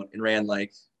all out, and ran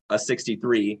like a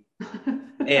 63.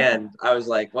 And I was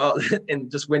like, well,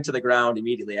 and just went to the ground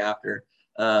immediately after.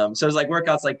 So it was like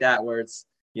workouts like that where it's,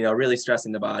 really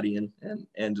stressing the body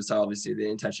and just obviously the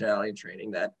intentionality and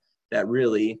training that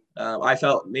really I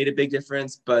felt made a big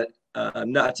difference, but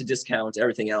not to discount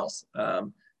everything else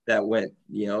that went,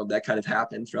 that kind of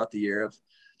happened throughout the year of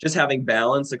just having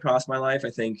balance across my life. I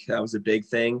think that was a big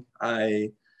thing.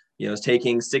 I was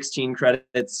taking 16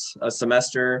 credits a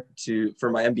semester for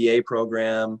my MBA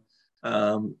program.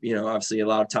 Obviously a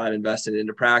lot of time invested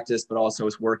into practice, but also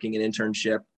was working an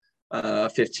internship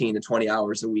 15 to 20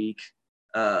 hours a week.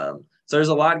 So there's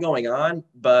a lot going on,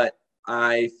 but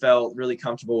I felt really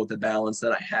comfortable with the balance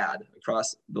that I had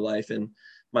across my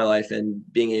life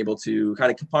and being able to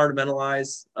kind of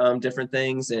compartmentalize different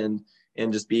things and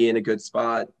just be in a good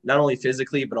spot, not only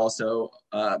physically, but also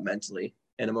mentally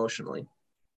and emotionally.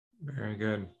 Very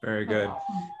good. Very good.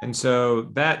 And so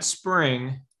that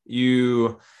spring,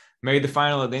 you made the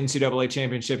final of the NCAA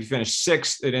championship. You finished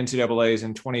 6th at NCAAs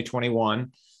in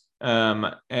 2021.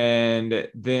 And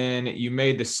then you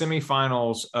made the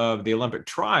semifinals of the Olympic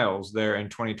trials there in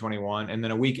 2021. And then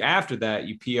a week after that,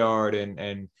 you PR'd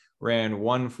and ran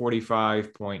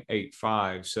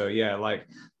 1:45.85. So yeah, like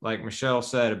Michelle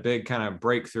said, a big kind of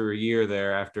breakthrough year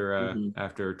there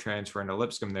after transferring to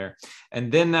Lipscomb there.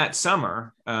 And then that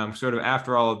summer, sort of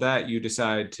after all of that, you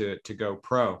decided to go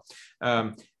pro.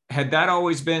 Had that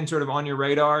always been sort of on your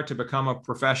radar to become a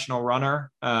professional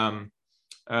runner?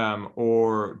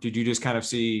 Or did you just kind of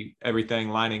see everything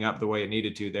lining up the way it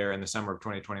needed to there in the summer of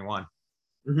 2021?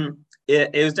 Mm-hmm.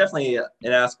 It was definitely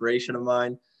an aspiration of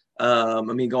mine. I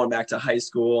mean, going back to high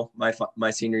school,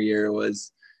 my senior year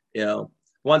was,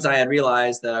 once I had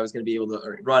realized that I was going to be able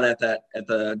to run at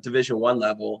the Division I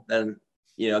level, then,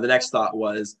 the next thought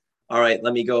was, all right,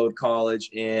 let me go to college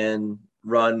and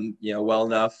run, well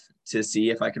enough to see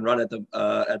if I can run at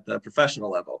the professional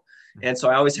level. And so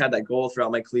I always had that goal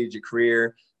throughout my collegiate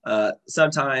career.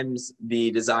 Sometimes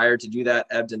the desire to do that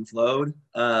ebbed and flowed.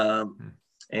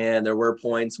 And there were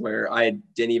points where I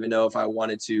didn't even know if I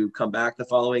wanted to come back the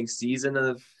following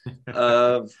season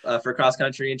for cross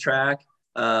country and track,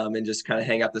 and just kind of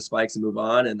hang up the spikes and move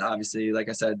on. And obviously, like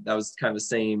I said, that was kind of the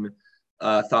same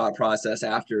thought process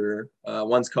after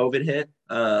once COVID hit.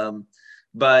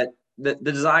 But the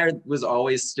desire was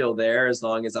always still there as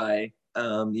long as I,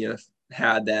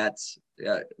 had that,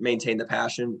 maintained the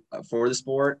passion for the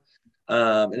sport.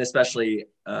 And especially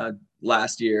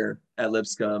last year at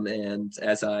Lipscomb, and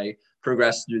as I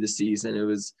progressed through the season, it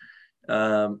was,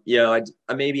 I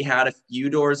maybe had a few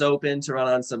doors open to run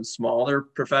on some smaller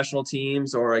professional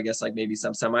teams, or I guess like maybe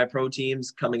some semi-pro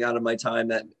teams coming out of my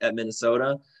time at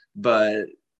Minnesota. But,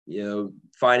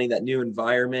 finding that new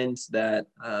environment that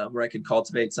where I could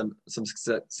cultivate some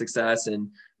success and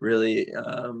really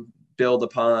build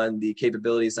upon the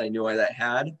capabilities I knew I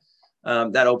had,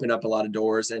 that opened up a lot of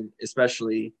doors. And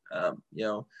especially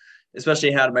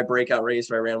had my breakout race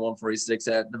where I ran 146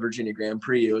 at the Virginia Grand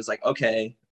Prix. It was like,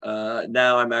 okay,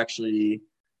 now I'm actually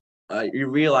you're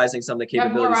realizing some of the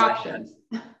capabilities I had.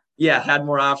 Yeah, had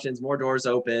more options, more doors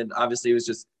open. Obviously, it was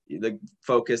just the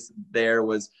focus there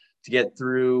was to get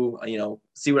through,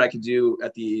 see what I could do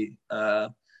at the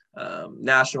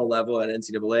national level at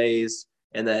NCAAs.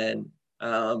 And then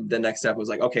the next step was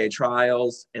like, okay,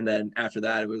 trials. And then after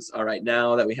that, it was all right,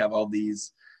 now that we have all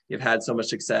these, you've had so much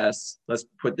success, let's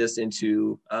put this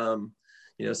into,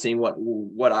 seeing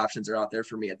what options are out there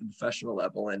for me at the professional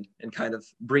level, and kind of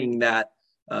bringing that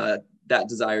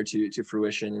desire to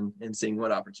fruition, and seeing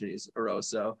what opportunities arose.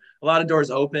 So a lot of doors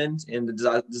opened, and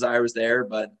the desire was there,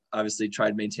 but obviously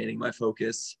tried maintaining my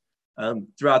focus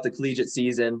throughout the collegiate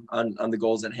season on the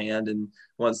goals at hand. And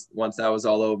once that was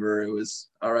all over, it was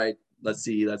all right, let's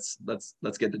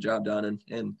get the job done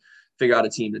and figure out a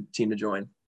team to join.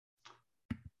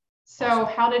 So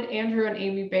how did Andrew and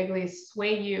Amy Begley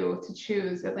sway you to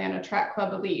choose Atlanta Track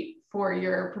Club Elite for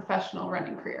your professional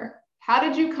running career? How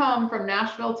did you come from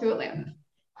Nashville to Atlanta?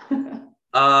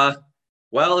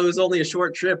 Well, it was only a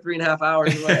short trip, 3.5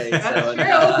 hours away.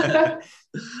 That's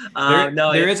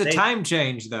true. There is a time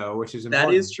change though, which is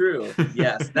important. That is true.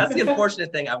 Yes, that's the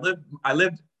unfortunate thing. I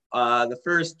lived the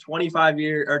first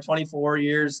 24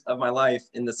 years of my life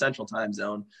in the Central Time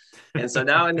Zone, and so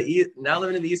now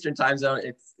living in the Eastern Time Zone,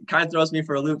 it kind of throws me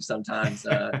for a loop sometimes.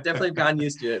 Definitely gotten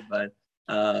used to it, but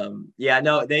they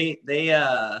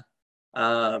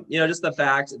just the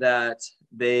fact that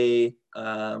they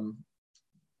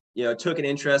took an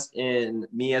interest in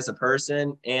me as a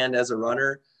person and as a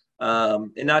runner,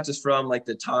 and not just from like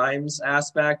the times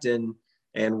aspect and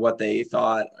what they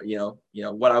thought,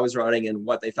 what I was running and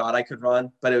what they thought I could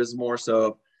run, but it was more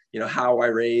so, how I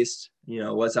raced.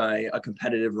 Was I a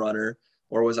competitive runner,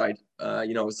 or was I,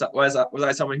 was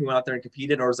I someone who went out there and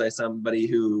competed, or was I somebody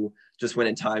who just went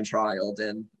and time trialed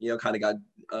and kind of got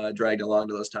dragged along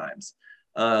to those times.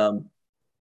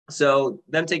 So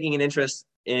them taking an interest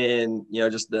in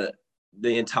just the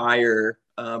entire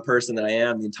person that I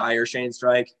am, the entire Shane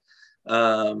Strike,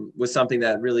 was something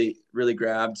that really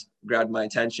grabbed my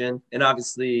attention. And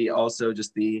obviously also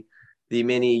just the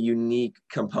many unique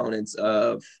components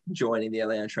of joining the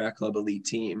Atlanta Track Club Elite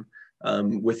team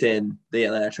within the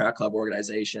Atlanta Track Club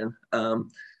organization.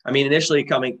 Initially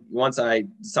once I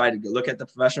decided to look at the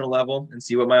professional level and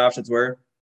see what my options were,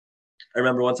 I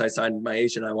remember once I signed my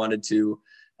agent, I wanted to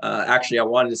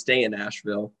stay in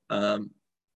Nashville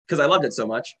because I loved it so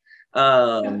much,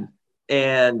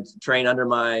 and train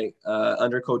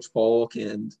under Coach Polk,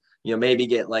 and maybe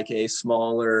get like a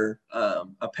smaller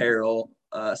apparel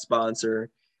sponsor,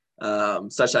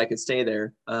 such I could stay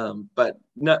there. But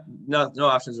no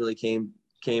options really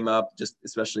came up, just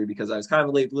especially because I was kind of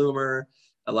a late bloomer.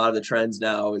 A lot of the trends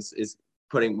now is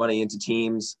putting money into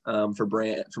teams for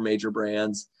major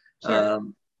brands. Sure.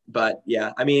 But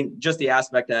yeah, just the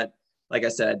aspect that, like I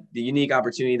said, the unique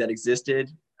opportunity that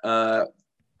existed,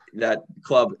 that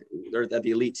club, or that the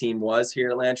elite team was here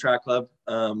at Atlanta Track Club,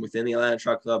 within the Atlanta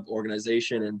Track Club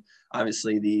organization, and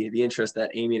obviously the interest that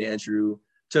Amy and Andrew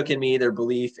took in me, their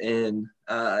belief in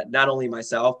not only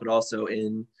myself, but also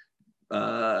in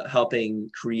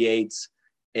helping create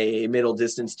a middle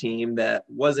distance team that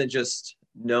wasn't just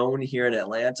known here in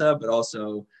Atlanta, but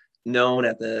also known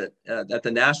at the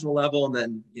national level, and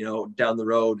then down the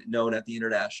road known at the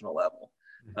international level.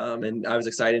 And I was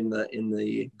excited in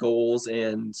the goals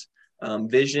and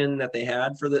vision that they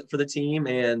had for the team,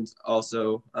 and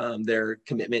also their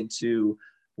commitment to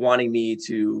wanting me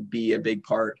to be a big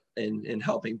part in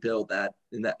helping build that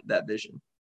vision.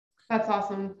 That's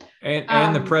awesome.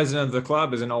 And the president of the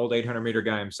club is an old 800-meter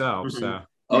guy himself. Mm-hmm. So.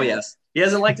 Oh, yes. He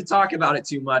doesn't like to talk about it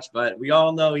too much, but we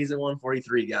all know he's a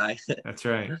 143 guy. That's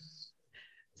right.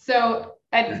 So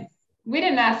we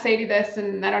didn't ask Sadie this,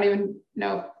 and I don't even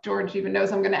know if George even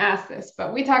knows I'm going to ask this,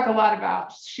 but we talk a lot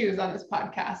about shoes on this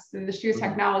podcast and the shoes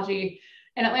technology.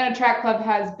 And Atlanta Track Club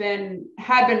had been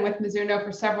with Mizuno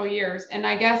for several years. And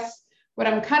I guess what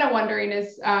I'm kind of wondering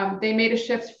is they made a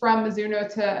shift from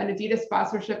Mizuno to an Adidas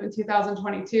sponsorship in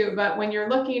 2022. But when you're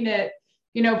looking at,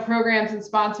 programs and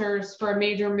sponsors for a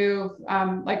major move,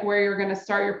 like where you're going to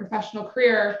start your professional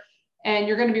career and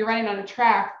you're going to be running on a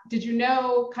track, did you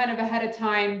know kind of ahead of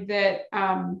time that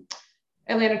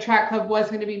Atlanta Track Club was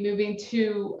going to be moving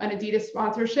to an Adidas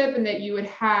sponsorship and that you would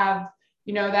have,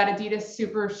 that Adidas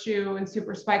super shoe and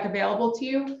super spike available to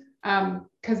you?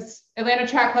 Because Atlanta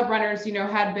Track Club runners,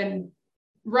 had been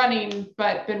running,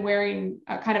 but been wearing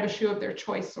kind of a shoe of their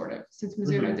choice, sort of, since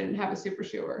Mizuno didn't have a super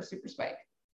shoe or a super spike.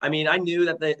 I mean, I knew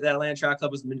that the Atlanta Track Club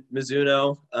was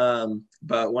Mizuno,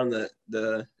 but one of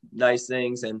the nice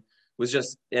things and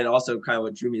also kind of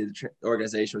what drew me to the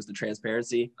organization was the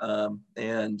transparency.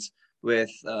 And with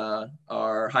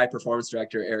our high performance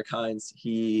director, Eric Hines,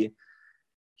 he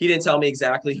didn't tell me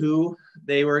exactly who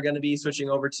they were going to be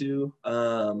switching over to,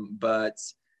 but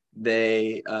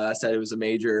they said it was a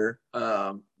major,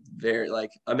 brand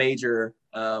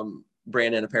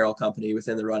and apparel company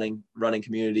within the running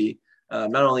community.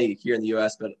 Not only here in the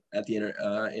U.S., but at the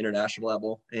international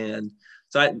level. And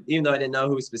so even though I didn't know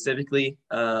who specifically,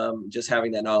 just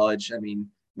having that knowledge, I mean,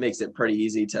 makes it pretty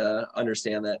easy to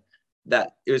understand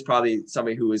that it was probably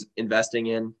somebody who was investing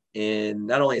in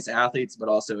not only its athletes, but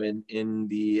also in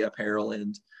the apparel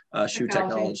and shoe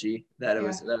technology that it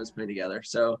was putting together.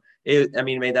 So it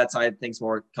made that side of things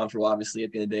more comfortable. Obviously,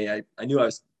 at the end of the day, I knew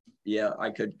I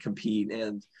could compete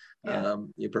and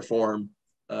perform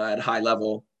at a high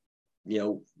level,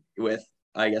 with,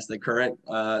 I guess, the current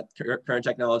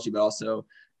technology, but also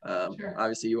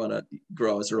obviously you want to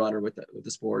grow as a runner with the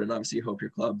sport, and obviously you hope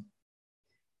your club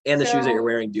and the shoes that you're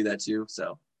wearing do that too.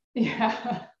 So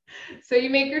so you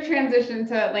make your transition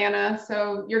to Atlanta.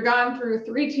 So you're gone through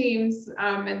 3 teams,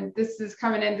 and this is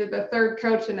coming into the 3rd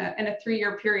coach in a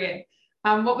 3-year period.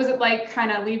 What was it like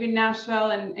kind of leaving Nashville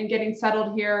and getting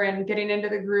settled here and getting into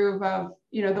the groove of,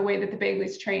 the way that the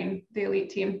Begleys train the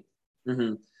elite team?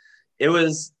 Mm-hmm. It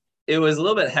was a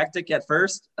little bit hectic at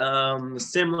first,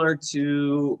 similar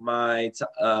to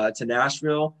to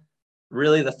Nashville.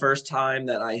 Really, the first time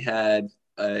that I had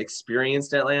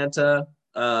experienced Atlanta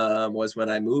was when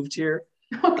I moved here.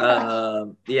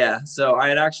 So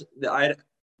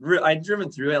I'd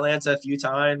driven through Atlanta a few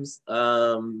times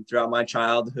throughout my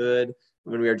childhood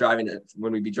when we'd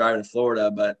be driving to Florida,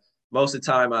 but most of the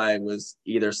time I was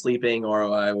either sleeping or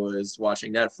I was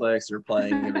watching Netflix or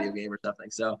playing a video game or something.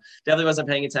 So definitely wasn't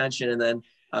paying attention. And then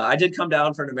I did come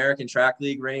down for an American Track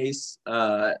League race,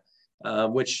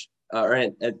 which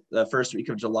at the first week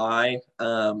of July,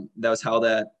 that was held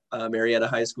at Marietta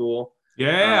High School.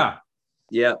 Yeah.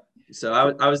 So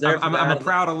I was there. I'm a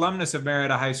proud alumnus of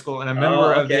Marietta High School and a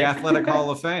member of the Athletic Hall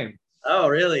of Fame. Oh,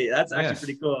 really? That's actually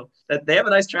pretty cool. That they have a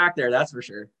nice track there. That's for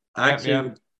sure.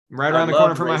 Right around the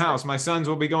corner from my house. My sons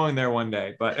will be going there one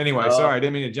day. But anyway, sorry, I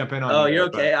didn't mean to jump in on you. Oh, you're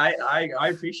okay. I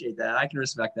appreciate that. I can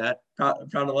respect that. Proud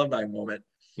alumni moment.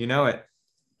 You know it.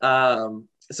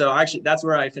 So actually, that's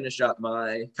where I finished up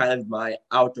my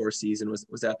outdoor season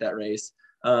was at that race.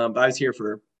 But I was here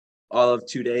for all of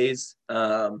 2 days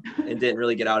and didn't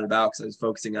really get out and about because I was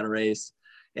focusing on a race.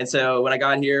 And so when I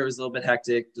got here, it was a little bit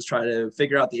hectic, just trying to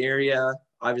figure out the area,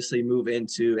 obviously move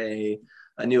into a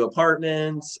new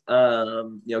apartment,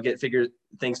 get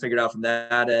things figured out from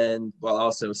that end, while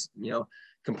also,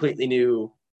 completely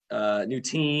new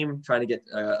team, trying to get,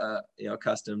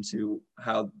 accustomed to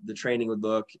how the training would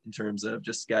look in terms of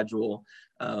just schedule.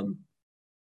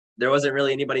 There wasn't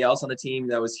really anybody else on the team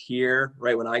that was here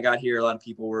right when I got here. A lot of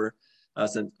people were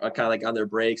kind of like on their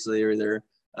breaks, so they were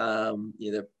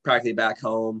either practically back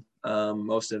home,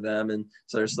 most of them, and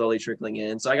so they're slowly trickling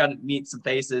in. So I got to meet some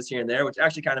faces here and there, which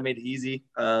actually kind of made it easy.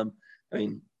 I'm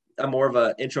more of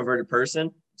an introverted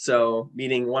person, so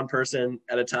meeting one person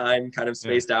at a time, kind of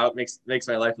spaced out, makes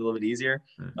my life a little bit easier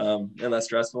and less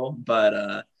stressful.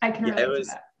 But I can relate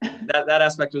to that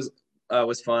aspect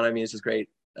was fun. I mean, it's just great.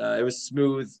 It was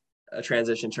smooth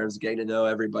transition in terms of getting to know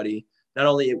everybody, not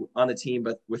only on the team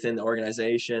but within the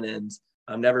organization, and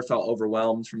never felt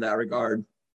overwhelmed from that regard.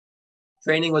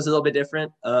 Training was a little bit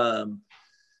different.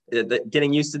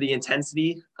 Getting used to the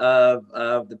intensity of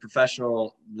the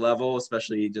professional level,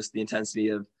 especially just the intensity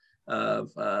of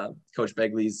Coach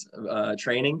Begley's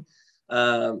training.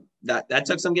 That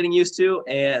took some getting used to.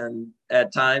 And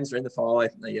at times during the fall, I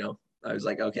was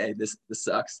like, okay, this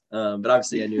sucks. But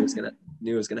obviously I knew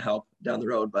it was gonna help down the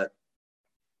road. But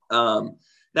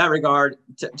that regard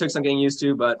took some getting used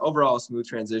to, but overall smooth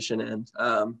transition and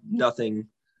nothing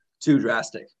too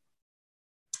drastic.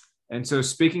 And so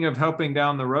speaking of helping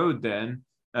down the road then,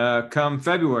 come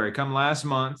last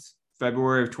month,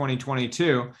 February of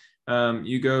 2022,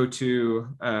 you go to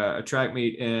a track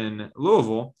meet in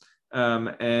Louisville,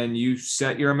 and you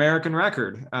set your American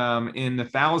record in the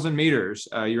 1,000 meters.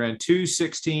 You ran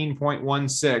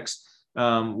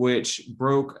 2:16.16, which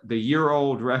broke the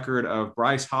year-old record of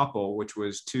Bryce Hoppel, which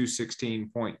was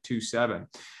 2:16.27.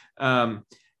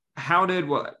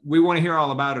 We want to hear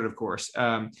all about it, of course,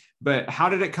 but how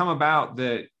did it come about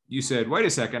that you said, wait a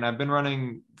second, I've been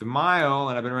running the mile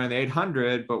and I've been running the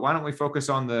 800, but why don't we focus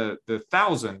on the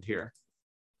 1,000 here?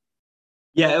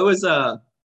 Yeah, it was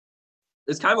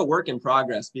it's kind of a work in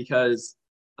progress because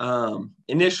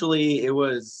initially it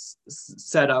was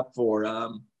set up for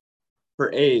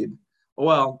Abe.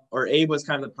 Well, or Abe was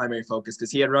kind of the primary focus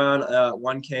because he had run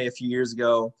 1K a few years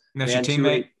ago. And that's your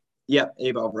teammate? Yep,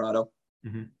 Abe Alvarado.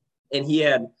 Mm-hmm. And he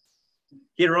had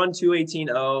run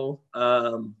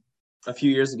 2:18.0 a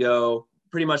few years ago,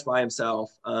 pretty much by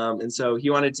himself. And so he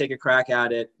wanted to take a crack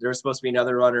at it. There was supposed to be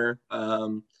another runner, a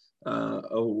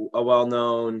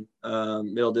well-known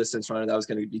middle distance runner that was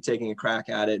going to be taking a crack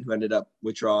at it, who ended up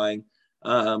withdrawing.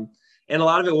 And a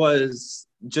lot of it was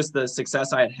just the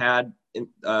success I had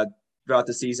throughout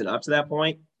the season up to that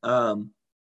point. I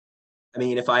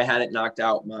mean, if I hadn't knocked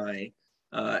out my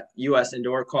U.S.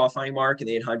 indoor qualifying mark in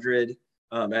the 800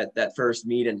 at that first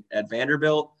meet at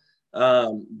Vanderbilt,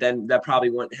 then that probably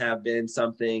wouldn't have been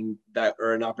something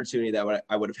or an opportunity that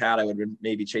I would have had. I would have been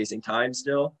maybe chasing time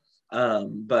still.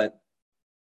 But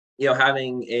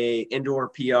having a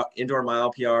indoor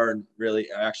mile PR, and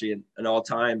really actually an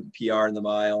all-time PR in the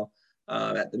mile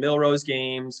at the Millrose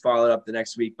Games, followed up the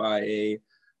next week by a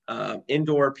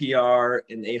indoor PR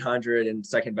in 800 and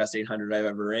second best 800 I've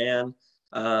ever ran.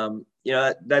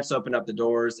 That's opened up the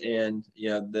doors, and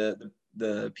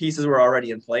the pieces were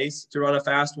already in place to run a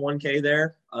fast 1K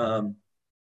there. And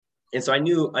so I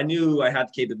knew I had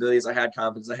the capabilities, I had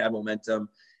confidence, I had momentum,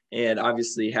 and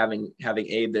obviously having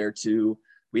Abe there too,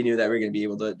 we knew that we were going to be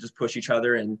able to just push each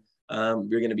other, and we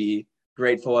were going to be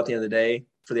grateful at the end of the day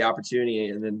for the opportunity.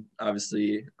 And then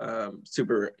obviously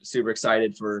super, super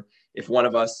excited for if one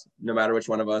of us, no matter which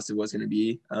one of us it was going to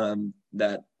be,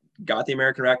 that got the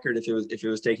American record if it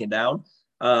was taken down.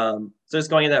 So just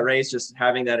going in that race, just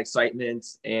having that excitement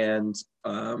and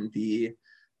the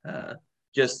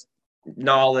just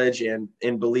knowledge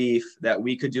and belief that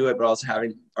we could do it, but also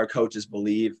having our coaches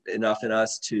believe enough in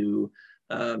us to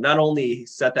not only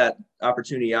set that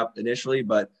opportunity up initially,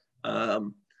 but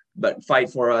fight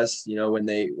for us, when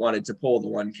they wanted to pull the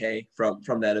 1K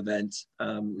from that event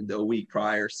the week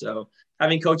prior. So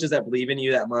having coaches that believe in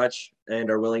you that much and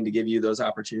are willing to give you those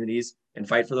opportunities and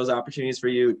fight for those opportunities for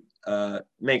you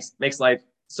makes life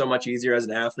so much easier as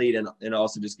an athlete, and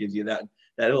also just gives you that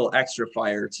little extra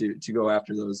fire to go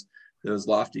after those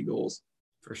lofty goals.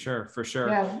 For sure.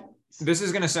 Yeah. This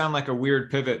is going to sound like a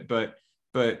weird pivot, but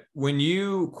when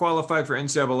you qualified for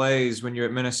NCAAs when you're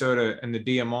at Minnesota and the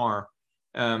DMR,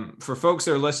 for folks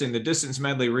that are listening, the distance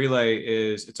medley relay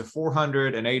it's a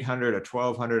 400, an 800, a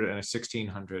 1200, and a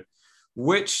 1600.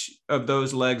 Which of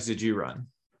those legs did you run?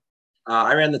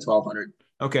 I ran the 1200.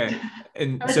 Okay,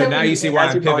 and so now you see why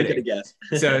I'm pivoting.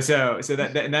 So that's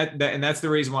the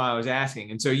reason why I was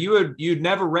asking. And so you'd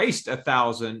never raced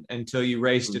 1,000 until you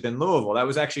raced it in Louisville. That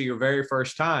was actually your very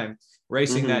first time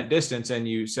racing that distance, and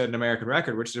you set an American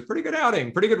record, which is a pretty good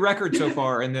outing, pretty good record so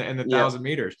far in the 1,000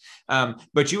 meters.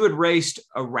 But you had raced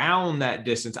around that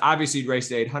distance. Obviously, you'd raced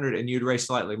the 800, and you'd raced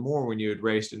slightly more when you had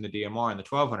raced in the DMR and the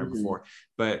 1,200 before.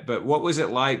 But what was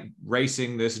it like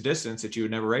racing this distance that you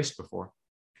had never raced before?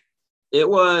 It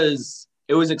was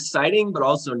exciting, but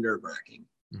also nerve-wracking.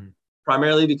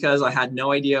 Primarily because I had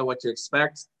no idea what to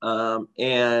expect.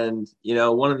 And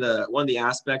one of the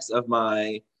aspects of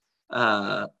my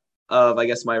I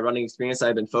guess my running experience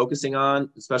I've been focusing on,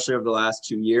 especially over the last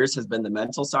 2 years, has been the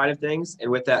mental side of things. And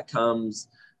with that comes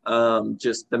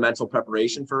just the mental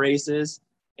preparation for races.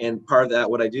 And part of that,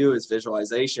 what I do is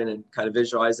visualization and kind of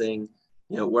visualizing,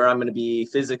 where I'm going to be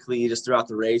physically just throughout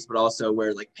the race, but also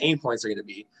where like pain points are going to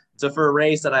be. So for a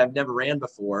race that I've never ran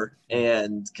before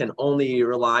and can only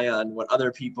rely on what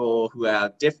other people who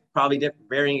have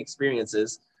varying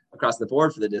experiences across the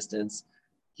board for the distance,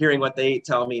 hearing what they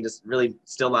tell me, just really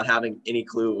still not having any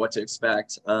clue what to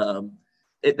expect.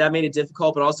 That made it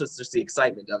difficult, but also it's just the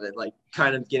excitement of it, like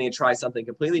kind of getting to try something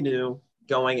completely new,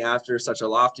 going after such a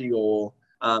lofty goal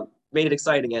made it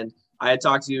exciting. And I had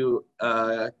talked to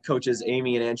coaches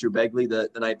Amy and Andrew Begley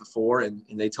the night before, and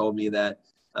they told me that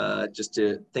just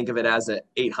to think of it as an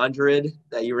 800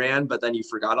 that you ran, but then you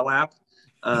forgot a lap.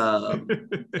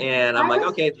 And I'm like,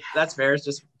 okay, that's fair. It's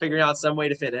just figuring out some way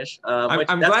to finish.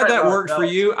 I'm glad that worked for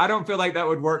you. I don't feel like that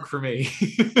would work for me.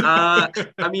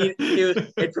 I mean,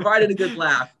 it provided a good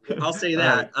laugh. I'll say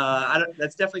that.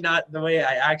 That's definitely not the way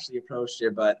I actually approached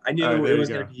it, but I knew it was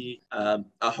going to be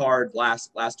a hard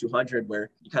last 200 where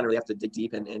you kind of really have to dig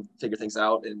deep and figure things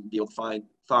out and be able to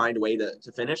find a way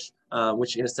to finish,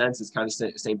 which in a sense is kind of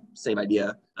same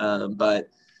idea. But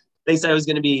they said it was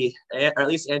going to be, or at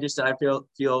least Andrew said, I feel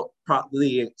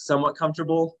probably somewhat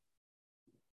comfortable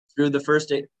through the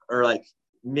first 8, or like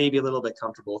maybe a little bit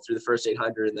comfortable through the first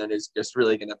 800, and then it's just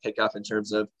really going to pick up in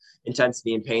terms of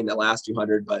intensity and pain that last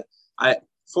 200. But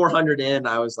 400 in,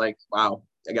 I was like, wow,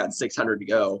 I got 600 to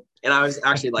go, and I was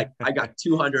actually like, I got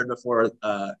 200 before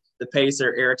the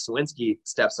pacer Eric Sawinski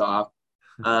steps off.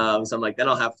 So I'm like, then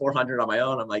I'll have 400 on my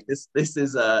own. I'm like, this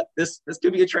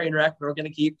could be a train wreck. We're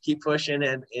going to keep pushing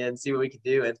and see what we can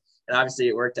do. And obviously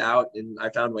it worked out, and I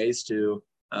found ways to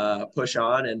push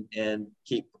on and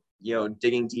keep,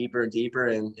 digging deeper and deeper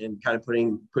and kind of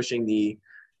pushing the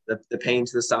pain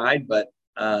to the side. But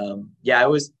it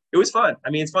was fun.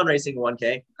 I mean, it's fun racing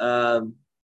 1K.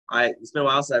 It's been a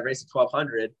while since I've raced a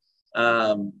 1200.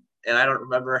 And I don't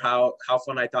remember how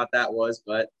fun I thought that was,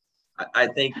 but I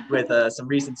think with some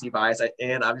recency bias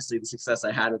and obviously the success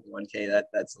I had with the 1K,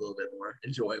 that's a little bit more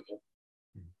enjoyable.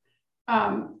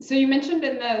 So you mentioned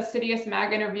in the Citius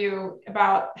Mag interview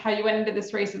about how you went into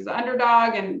this race as an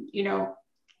underdog, and,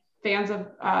 fans of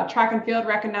track and field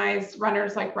recognize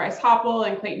runners like Bryce Hoppel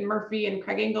and Clayton Murphy and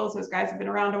Craig Ingalls. Those guys have been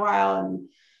around a while, and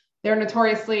they're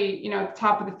notoriously,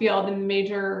 top of the field in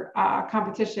major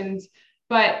competitions.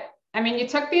 But I mean, you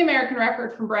took the American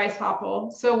record from Bryce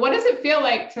Hoppel. So what does it feel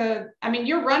like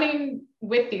you're running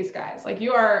with these guys, like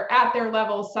you are at their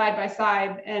level side by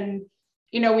side. And,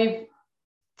 we've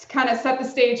kind of set the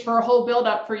stage for a whole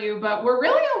buildup for you, but we're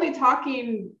really only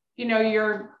talking,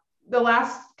 the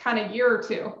last kind of year or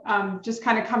two, just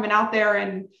kind of coming out there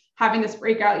and having this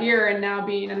breakout year and now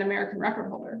being an American record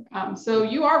holder. So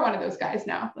you are one of those guys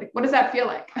now. Like, what does that feel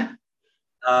like?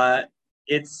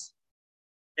 It's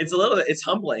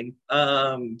humbling,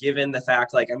 given the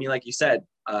fact, like you said,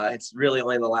 it's really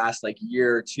only the last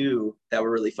year or two that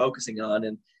we're really focusing on,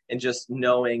 and just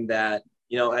knowing that,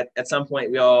 at some point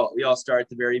we all start at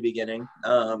the very beginning,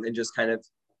 and just kind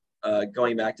of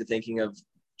going back to thinking of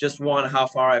just how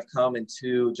far I've come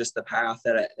into just the path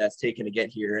that's taken to get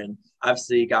here. And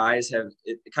obviously guys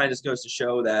it kind of just goes to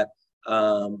show that,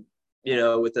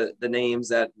 with the names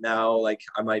that now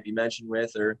I might be mentioned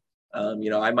with, or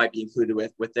I might be included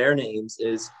with their names,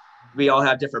 is we all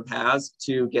have different paths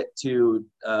to get to,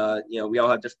 we all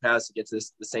have different paths to get to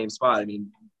the same spot. I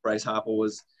mean, Bryce Hoppel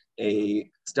was a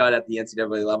stud at the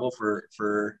NCAA level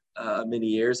for many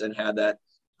years and had that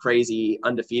crazy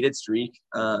undefeated streak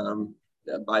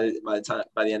by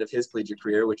the end of his collegiate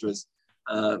career, which was,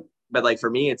 but for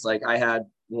me, it's I had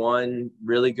one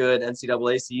really good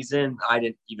NCAA season. I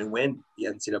didn't even win the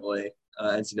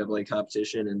NCAA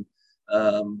competition, and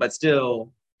but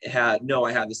still I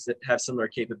had to have similar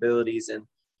capabilities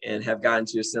and have gotten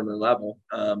to a similar level.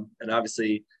 And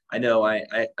obviously I know I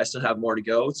still have more to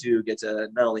go to get to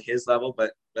not only his level,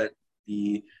 but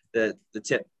the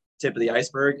tip of the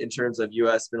iceberg in terms of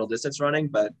U.S. middle distance running.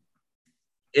 But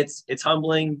it's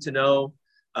humbling to know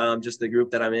just the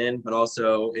group that I'm in, but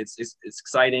also it's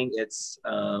exciting. It's,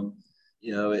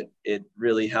 it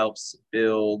really helps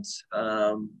build,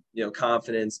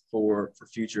 confidence for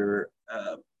future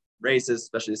races,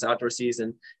 especially this outdoor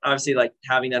season. Obviously,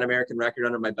 having that American record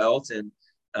under my belt and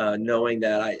knowing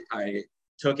that I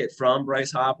took it from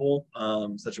Bryce Hoppel,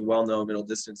 such a well-known middle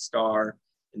distance star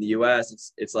in the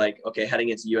U.S. It's okay, heading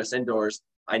into U.S. indoors,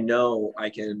 I know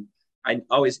I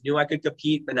always knew I could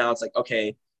compete, but now it's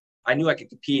okay, I knew I could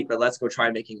compete, but let's go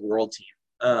try making a world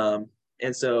team.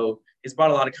 And so it's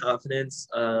brought a lot of confidence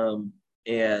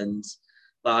and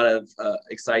a lot of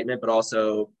excitement, but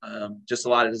also just a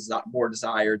lot of more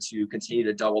desire to continue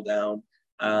to double down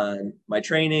on my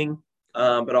training,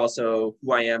 but also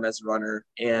who I am as a runner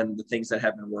and the things that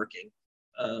have been working.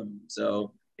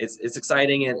 So it's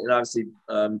exciting, and obviously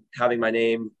having my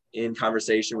name in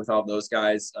conversation with all of those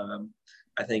guys,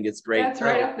 I think it's great. That's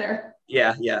right up there.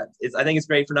 Yeah. I think it's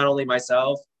great for not only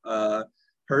myself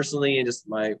personally and just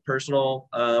my personal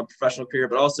professional career,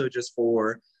 but also just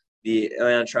for the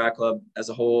Atlanta Track Club as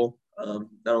a whole. Not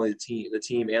only the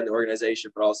team and the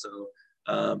organization, but also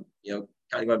kind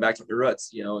of going back to the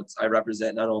roots, I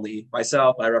represent not only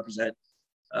myself, I represent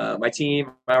my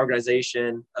team, my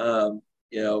organization,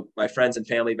 my friends and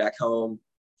family back home,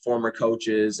 former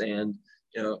coaches, and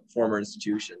former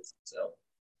institutions. So,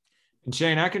 and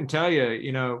Shane, I can tell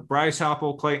you, Bryce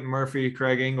Hoppel, Clayton Murphy,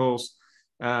 Craig Engels,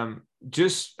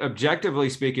 just objectively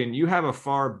speaking, you have a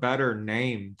far better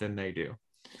name than they do.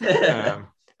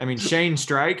 Shane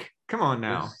Strike. Come on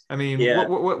now. Yeah.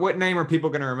 What name are people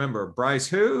going to remember? Bryce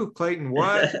who? Clayton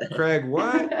what? Craig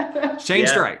what? Shane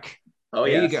Strike. Oh,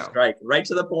 there yeah, you go. Strike, right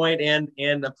to the point and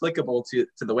applicable to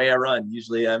the way I run.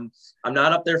 Usually, I'm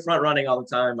not up there front running all the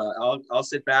time. I'll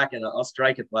sit back and I'll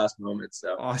strike at the last moment.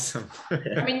 So awesome.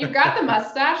 You've got the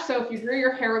mustache, so if you grew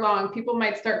your hair long, people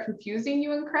might start confusing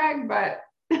you and Craig, but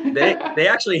they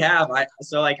actually have. I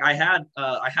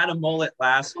had a mullet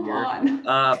last year,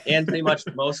 and pretty much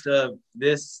most of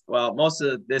this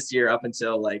year up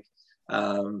until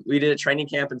we did a training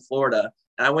camp in Florida.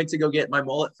 I went to go get my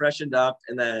mullet freshened up,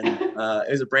 and then it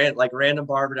was a random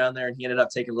barber down there, and he ended up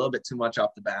taking a little bit too much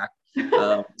off the back.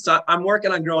 So I'm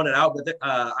working on growing it out. But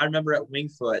I remember at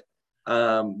Wingfoot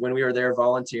when we were there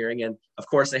volunteering, and of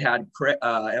course they had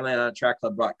Atlanta Track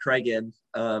Club brought Craig in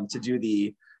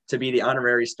to be the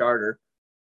honorary starter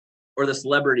or the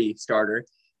celebrity starter.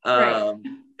 Right.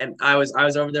 And I was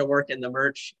over there working the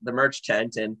merch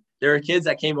tent, and there were kids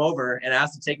that came over and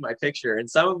asked to take my picture, and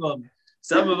some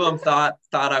of them thought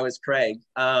I was Craig.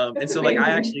 And so I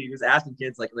actually was asking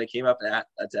kids when they came up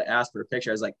to ask for a picture.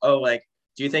 I was like, oh,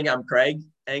 do you think I'm Craig?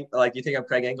 Do you think I'm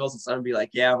Craig Engels? And some would be like,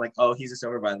 yeah. I'm like, oh, he's just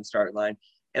over by the start line.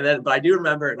 And then, but I do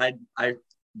remember, and I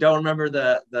don't remember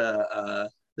the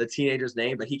teenager's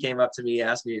name, but he came up to me,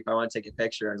 asked me if I want to take a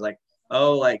picture. I was like,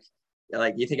 oh,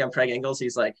 you think I'm Craig Engels?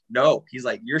 He's like, no. He's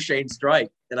like, you're Shane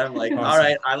Strike. And I'm like, awesome. All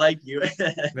right, I like you.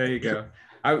 There you go.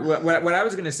 What I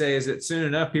was going to say is that soon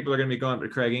enough, people are going to be going up to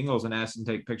Craig Engels and asking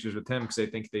to take pictures with him because they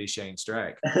think that he's Shane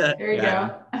Strike. There you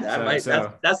go.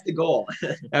 That's the goal.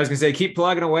 I was going to say, keep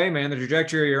plugging away, man. The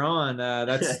trajectory you're on,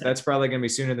 that's probably going to be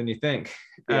sooner than you think.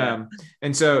 Yeah.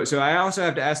 And so I also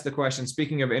have to ask the question,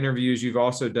 speaking of interviews you've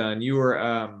also done, you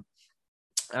were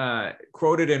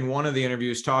quoted in one of the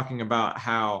interviews talking about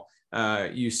how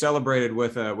you celebrated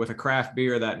with a craft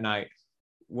beer that night.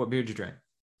 What beer did you drink?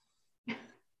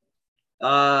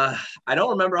 I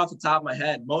don't remember off the top of my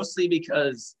head, mostly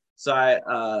because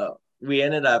we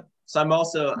ended up. So I'm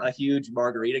also a huge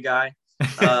margarita guy,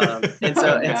 and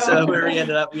so where we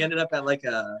ended up at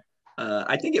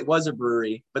I think it was a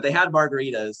brewery, but they had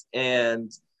margaritas,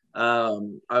 and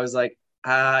I was like,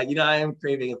 I am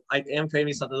craving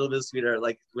something a little bit sweeter,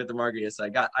 with the margaritas. So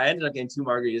I ended up getting 2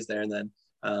 margaritas there, and then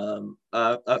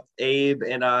Abe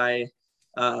and I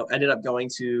ended up going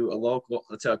to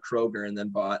a Kroger and then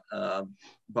bought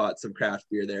some craft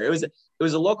beer there. It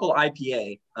was a local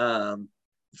IPA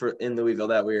in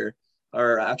Louisville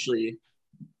or actually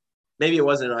maybe it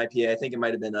wasn't an IPA. I think it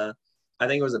might have been I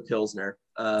think it was a Pilsner.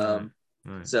 Right.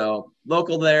 So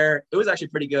local there, it was actually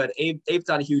pretty good. Abe's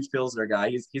not a huge Pilsner guy.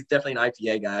 He's definitely an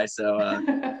IPA guy.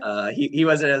 So he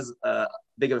wasn't as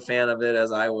big of a fan of it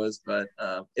as I was, but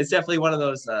it's definitely one of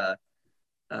those.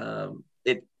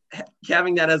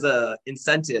 Having that as a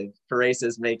incentive for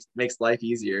races makes life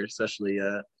easier, especially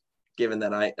given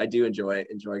that I do enjoy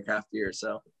craft beer.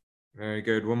 So very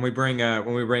good. When we bring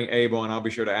Abe on, I'll be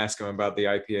sure to ask him about the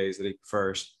IPAs that he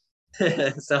prefers.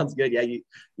 Sounds good. Yeah,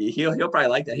 he'll probably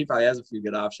like that. He probably has a few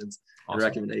good options and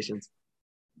recommendations.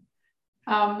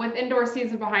 With indoor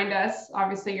season behind us,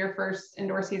 obviously your first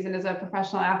indoor season as a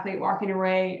professional athlete, walking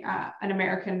away an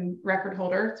American record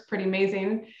holder. It's pretty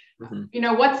amazing.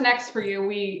 Mm-hmm. What's next for you?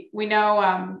 We know,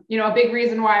 a big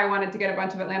reason why I wanted to get a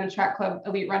bunch of Atlanta Track Club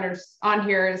elite runners on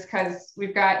here is because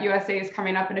we've got USA's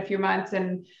coming up in a few months,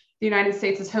 and the United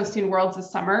States is hosting Worlds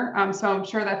this summer. So I'm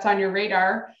sure that's on your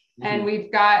radar. Mm-hmm. And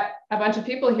we've got a bunch of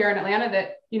people here in Atlanta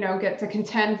that, get to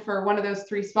contend for one of those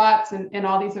 3 spots in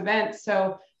all these events.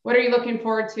 So what are you looking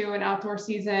forward to in outdoor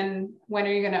season? When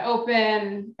are you going to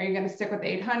open? Are you going to stick with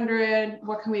 800?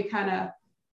 What can we kind of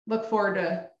look forward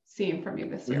to seeing from you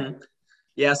this year? Mm-hmm.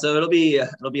 Yeah, so it'll be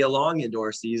a long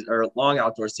indoor season or long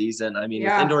outdoor season. With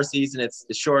indoor season, it's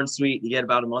short and sweet. You get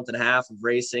about a month and a half of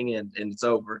racing and it's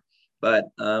over. But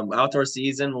outdoor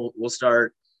season we'll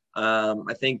start.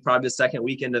 I think probably the second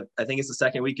weekend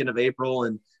of April.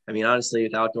 And honestly,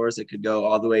 with outdoors, it could go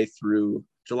all the way through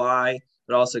July.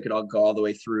 It also could all go all the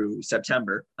way through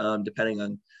September, depending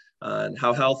on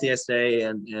how healthy I stay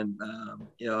and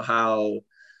how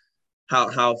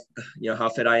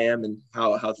fit I am and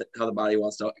how the body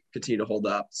wants to continue to hold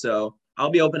up. So I'll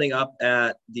be opening up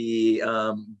at the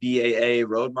BAA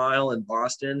Road Mile in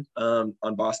Boston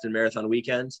on Boston Marathon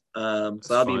weekend. So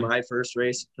that'll be my first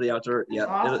race for the outdoor. Yeah,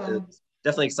 awesome.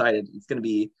 Definitely excited.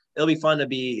 It'll be fun to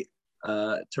be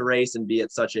to race and be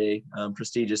at such a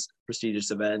prestigious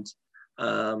event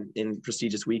in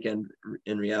prestigious weekend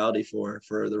in reality for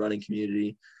the running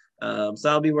community. So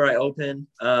that'll be where I open.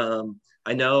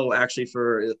 I know actually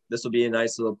this will be a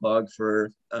nice little plug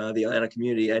for the Atlanta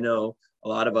community. I know a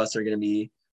lot of us are going to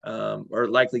be or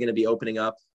likely going to be opening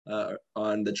up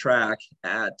on the track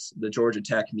at the Georgia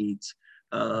Tech meet.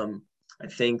 I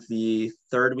think the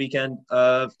third weekend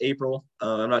of April.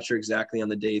 I'm not sure exactly on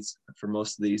the dates for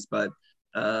most of these, but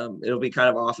it'll be kind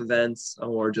of off events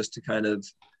or just to kind of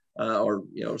or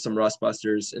some rust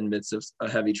busters in midst of a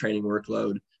heavy training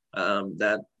workload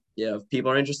that if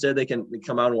people are interested, they can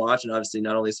come out and watch, and obviously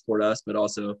not only support us, but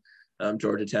also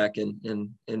Georgia Tech and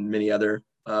many other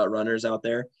runners out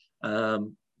there.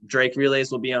 Drake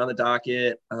relays will be on the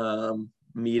docket,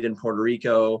 meet in Puerto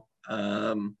Rico,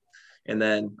 and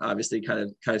then obviously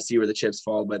kind of see where the chips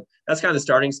fall. But that's kind of the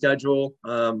starting schedule.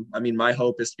 I mean, my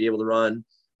hope is to be able to run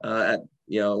at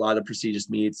a lot of prestigious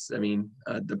meets. I mean,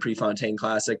 the Prefontaine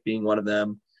Classic being one of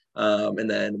them, and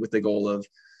then with the goal of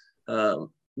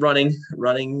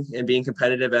running and being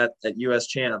competitive at US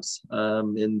champs,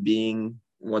 and being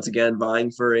once again vying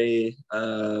for a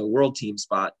world team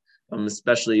spot,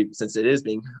 especially since it is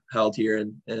being held here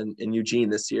in Eugene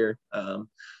this year. So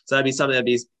that'd be something that'd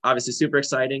be obviously super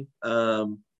exciting.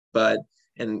 And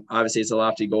obviously it's a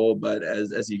lofty goal, but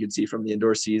as you can see from the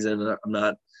indoor season,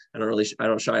 I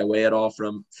don't shy away at all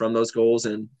from those goals,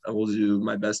 and I will do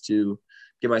my best to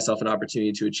give myself an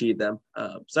opportunity to achieve them.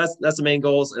 So that's the main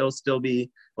goals. It'll still be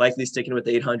likely sticking with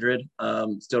the 800,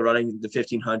 still running the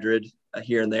 1500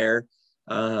 here and there.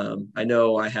 I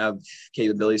know I have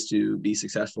capabilities to be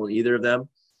successful in either of them.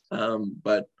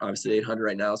 But obviously 800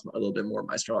 right now is a little bit more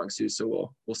my strong suit.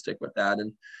 So we'll stick with that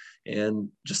and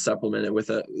just supplement it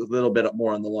with a little bit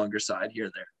more on the longer side here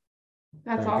and there.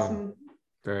 That's Very awesome. Good.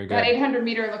 Very good. That 800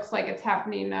 meter looks like it's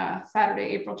happening Saturday,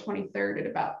 April 23rd at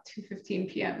about 2:15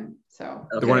 p.m. So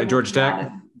the one at Georgia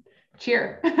Tech?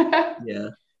 Cheer. Yeah.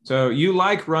 So you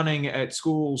like running at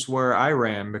schools where I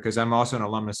ran, because I'm also an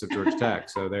alumnus of Georgia Tech.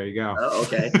 So there you go. Oh,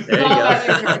 okay. There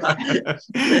you go.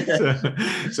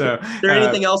 so is there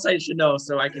anything else I should know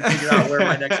so I can figure out where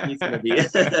my next meet's going to be?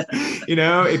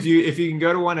 if you can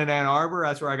go to one in Ann Arbor,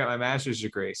 that's where I got my master's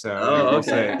degree. So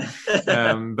okay.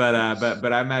 But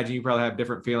I imagine you probably have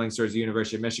different feelings towards the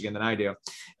University of Michigan than I do.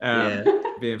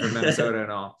 Being from Minnesota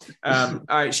and all. All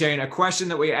right, Shane, a question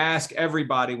that we ask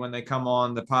everybody when they come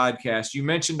on the podcast. You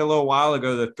mentioned a little while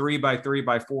ago the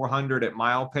 3x3x400 at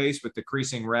mile pace with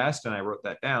decreasing rest, and I wrote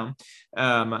that down.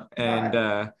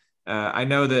 I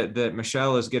know that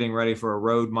Michelle is getting ready for a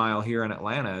road mile here in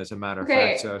Atlanta, as a matter of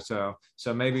fact. So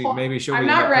maybe she'll be putting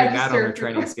that on her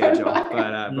training schedule,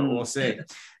 but we'll see.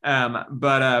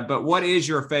 But what is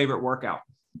your favorite workout?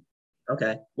 Okay.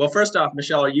 Okay. Well, first off,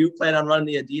 Michelle, are you planning on running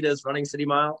the Adidas Running City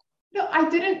Mile? No, I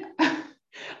didn't.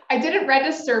 I didn't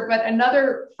register, but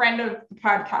another friend of the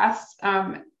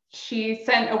podcast, she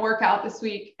sent a workout this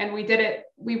week and we did it.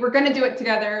 We were going to do it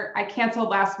together. I canceled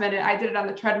last minute. I did it on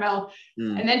the treadmill.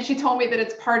 And then she told me that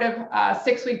it's part of a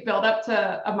 6-week buildup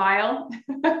to a mile.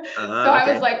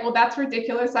 I was like, well, that's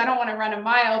ridiculous. I don't want to run a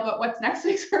mile, but what's next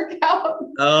week's workout?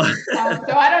 Oh,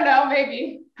 so I don't know,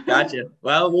 maybe. Gotcha.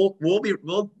 Well,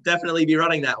 we'll definitely be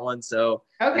running that one. So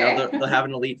okay. They'll have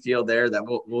an elite field there that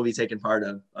we'll be taking part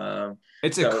of.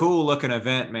 It's a cool looking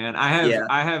event, man. I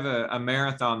have a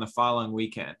marathon the following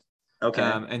weekend. Okay.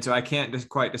 And so I can't just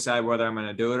quite decide whether I'm going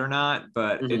to do it or not,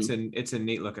 but it's a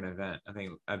neat looking event. I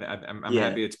think I'm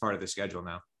happy it's part of the schedule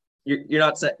now.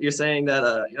 You're saying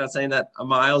that a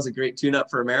mile is a great tune-up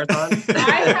for a marathon?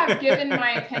 I have given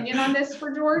my opinion on this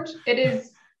for George. It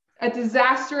is a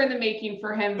disaster in the making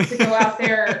for him to go out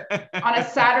there on a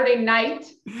Saturday night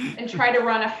and try to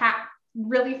run a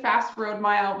really fast road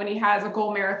mile when he has a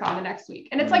goal marathon the next week.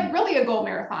 And it's like really a goal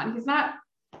marathon. He's not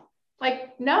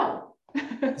like, no.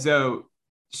 So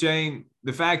Shane,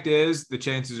 the fact is the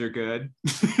chances are good.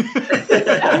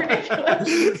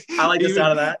 I like the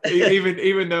sound of that.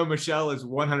 even though Michelle is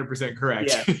 100%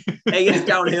 correct. Yeah. Hey, it's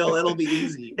downhill. It'll be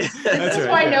easy. That's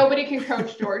why nobody can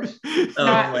coach George.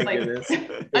 My goodness.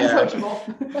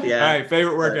 Uncoachable. Yeah. All right.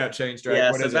 Favorite workout, Shane Strike.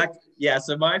 Yeah.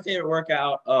 So my favorite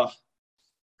workout,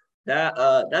 that's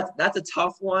a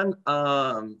tough one.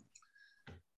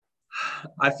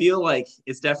 I feel like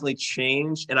it's definitely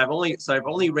changed, and I've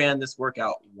only ran this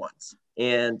workout once,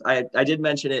 and I did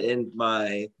mention it in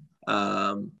my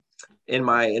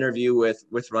interview with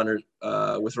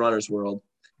Runner's World,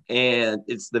 and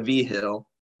it's the V Hill,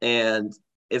 and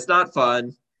it's not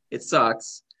fun. It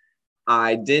sucks.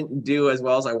 I didn't do as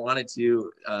well as I wanted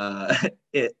to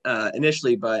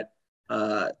initially, but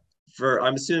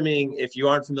I'm assuming if you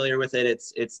aren't familiar with it,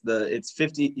 it's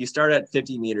 50. You start at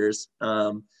 50 meters,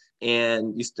 and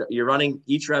you're running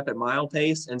each rep at mile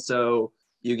pace, and so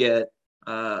you get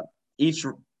each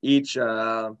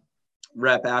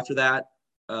rep after that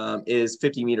is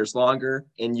 50 meters longer,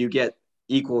 and you get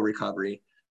equal recovery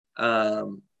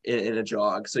in a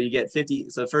jog. So you get 50.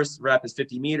 So the first rep is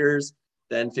 50 meters,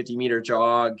 then 50-meter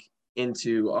jog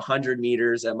into 100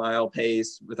 meters at mile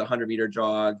pace with a 100-meter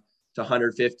jog to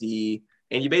 150,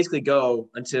 and you basically go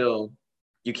until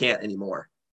you can't anymore.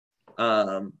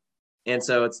 And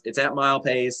so it's at mile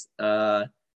pace. I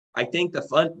think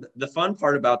the fun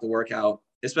part about the workout,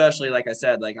 especially like I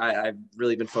said, like I've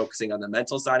really been focusing on the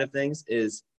mental side of things,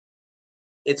 is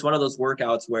it's one of those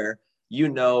workouts where you're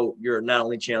not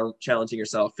only challenging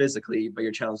yourself physically, but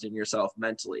you're challenging yourself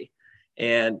mentally.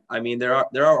 And I mean, there are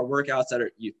workouts that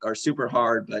are super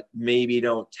hard, but maybe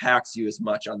don't tax you as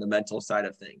much on the mental side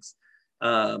of things.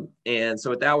 And so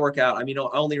with that workout, I mean, I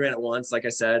only ran it once. Like I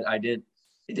said, it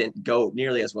didn't go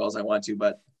nearly as well as I want to,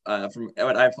 but from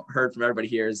what I've heard from everybody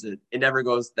here is that it never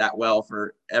goes that well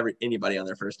for anybody on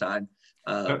their first time.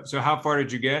 So how far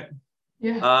did you get?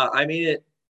 Yeah. I made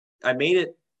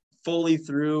it fully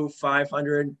through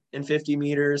 550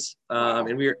 meters. Wow.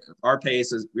 And our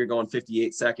pace is, we were going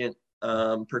 58 second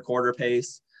per quarter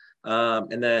pace.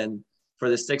 And then for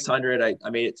the 600, I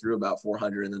made it through about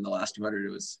 400. And then the last 200,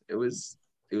 it was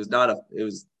not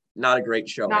a great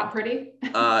show. Not pretty.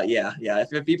 Yeah.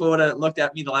 If people would have looked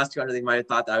at me the last 200, they might have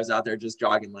thought that I was out there just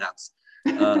jogging laps.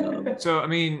 So, I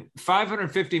mean,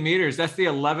 550 meters, that's the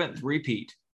 11th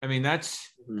repeat. I mean,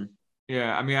 that's,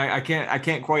 yeah. I mean, I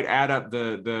can't quite add up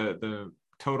the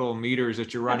total meters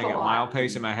that you're running at mile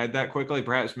pace in my head that quickly.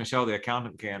 Perhaps Michelle, the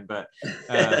accountant, can, but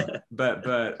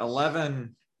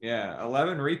 11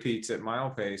 repeats at mile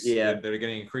pace. Yeah. That are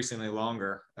getting increasingly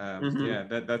longer. Yeah,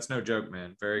 that's no joke,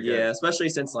 man. Very good. Yeah. Especially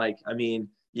since, like, I mean,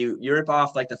 you rip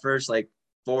off like the first like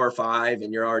 4 or 5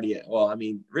 and you're already at, well, I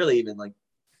mean, really even like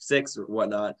 6 or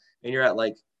whatnot. And you're at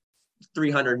like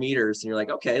 300 meters and you're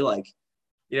like, okay, like,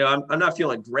 you know, I'm not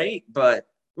feeling great, but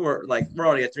we're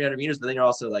already at 300 meters, but then you're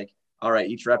also like, all right,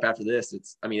 each rep after this,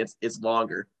 it's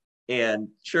longer, and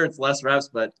sure, it's less reps,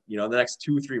 but you know, the next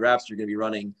 2-3 reps, you're going to be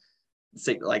running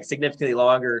like significantly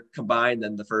longer combined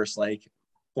than the first like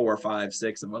 4, 5,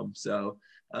 6 of them. So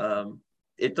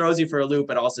it throws you for a loop,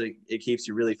 but also it keeps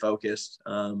you really focused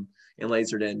and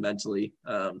lasered in mentally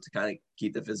to kind of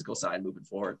keep the physical side moving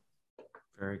forward.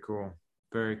 Very cool.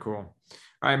 Very cool. All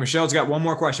right, Michelle's got one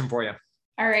more question for you.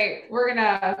 All right, we're going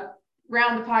to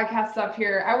round the podcast up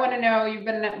here. I want to know, you've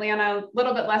been in Atlanta a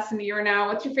little bit less than a year now.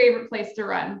 What's your favorite place to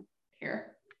run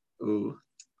here? Ooh,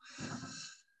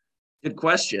 good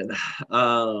question.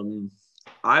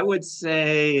 I would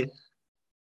say,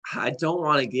 I don't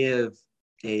want to give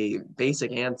a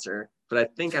basic answer, but I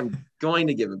think I'm going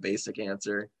to give a basic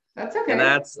answer. That's okay. And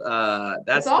that's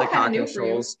the Cochrane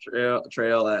Shoals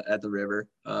trail at the river.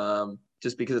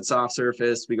 Just because it's soft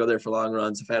surface, we go there for long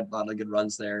runs. I've had a lot of good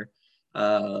runs there.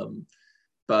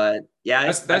 But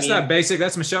yeah, that's not basic.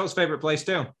 That's Michelle's favorite place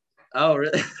too. Oh,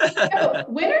 really? So,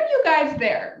 when are you guys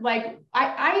there? Like,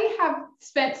 I have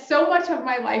spent so much of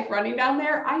my life running down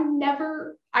there. I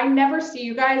never see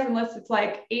you guys unless it's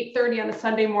like 8:30 on a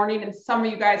Sunday morning, and some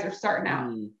of you guys are starting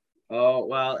out. Oh,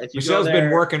 well, if you Michelle's go there,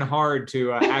 been working hard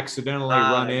to accidentally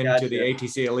run into the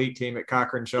ATC Elite team at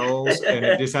Cochrane Shoals, and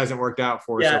it just hasn't worked out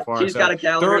for her so far. She's got a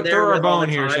calendar there. Throw a bone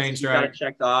here, Shane She's got it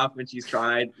checked off when she's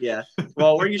tried. Yeah.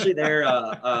 Well, we're usually there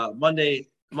Monday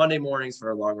mornings for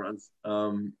our long runs.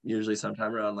 Usually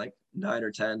sometime around like 9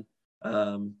 or 10,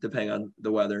 depending on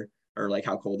the weather or like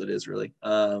how cold it is, really.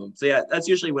 So yeah, that's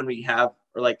usually when we have,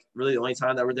 or like really the only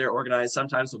time that we're there organized.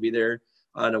 Sometimes we'll be there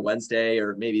on a Wednesday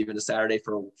or maybe even a Saturday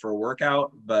for a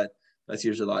workout, but that's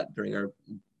usually a lot during our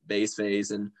base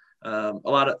phase. And a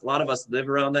lot of us live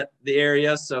around the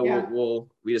area, so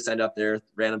we just end up there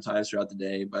random times throughout the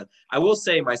day. But I will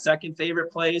say my second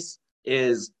favorite place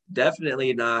is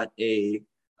definitely not a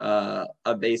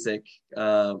basic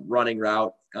running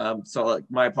route. So like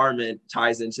my apartment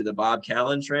ties into the Bob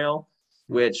Callan Trail,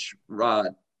 which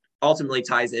ultimately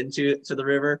ties into the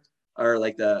river, or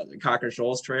like the Cochrane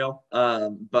Shoals Trail.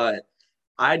 But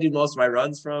I do most of my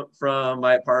runs from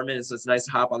my apartment, so it's nice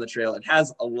to hop on the trail. It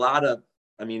has a lot of,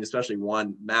 I mean, especially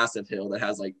one massive hill that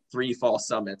has like 3 false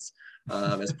summits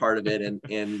as part of it,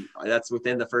 and that's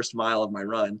within the first mile of my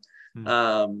run.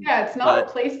 Yeah, it's not a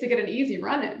place to get an easy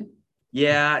run in.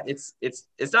 Yeah, it's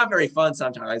not very fun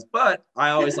sometimes, but I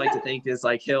always like to think is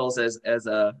like hills as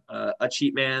a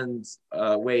cheap man's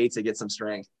way to get some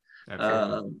strength.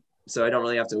 So I don't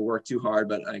really have to work too hard,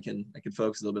 but I can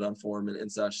focus a little bit on form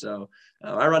and such. So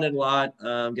I run it a lot,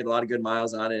 get a lot of good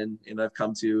miles on it, and I've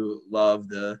come to love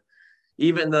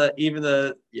even the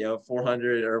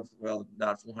 400 or, well,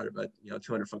 not 400, but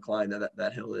 200-foot climb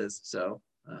that hill is. So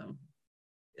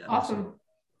yeah. Awesome.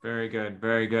 Very good.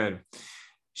 Very good.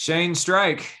 Shane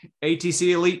Strike,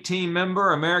 ATC Elite Team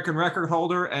member, American record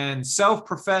holder, and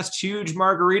self-professed huge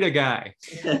margarita guy.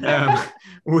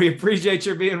 We appreciate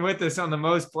your being with us on the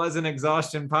Most Pleasant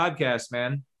Exhaustion podcast,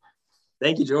 man.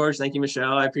 Thank you, George. Thank you,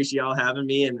 Michelle. I appreciate y'all having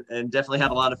me and definitely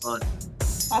had a lot of fun.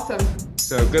 Awesome.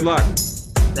 So good luck.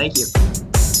 Thank you.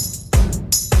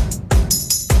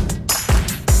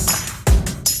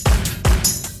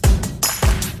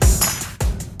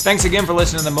 Thanks again for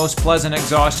listening to the Most Pleasant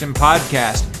Exhaustion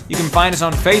podcast. You can find us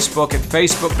on Facebook at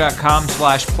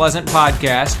facebook.com/Pleasant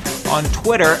Podcast, on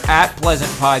Twitter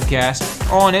 @Pleasant Podcast,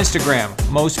 or on Instagram,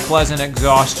 Most Pleasant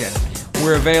Exhaustion.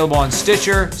 We're available on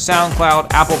Stitcher,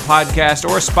 SoundCloud, Apple Podcast,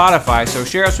 or Spotify, so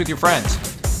share us with your friends.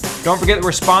 Don't forget that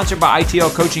we're sponsored by ITL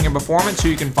Coaching and Performance, who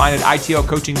you can find at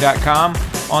itlcoaching.com,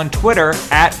 on Twitter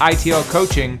 @ITL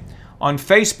Coaching, on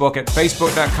Facebook at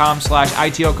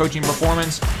facebook.com/ITL Coaching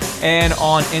Performance, and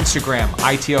on Instagram,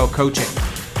 ITL Coaching.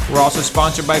 We're also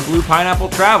sponsored by Blue Pineapple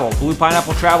Travel,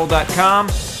 bluepineappletravel.com,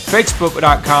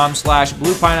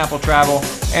 facebook.com/bluepineappletravel,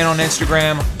 and on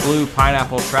Instagram, Blue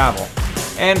Pineapple Travel.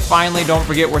 And finally, don't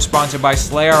forget we're sponsored by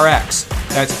SlayRx.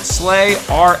 That's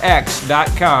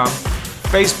slayrx.com,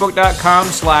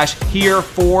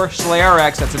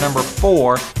 facebook.com/here4SlayRx, that's the number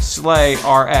 4,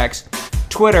 SlayRx,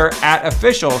 Twitter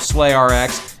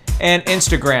 @officialSlayRx, and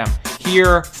Instagram,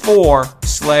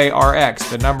 here4SlayRx,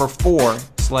 the number 4,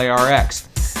 SlayRx.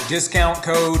 Discount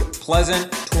code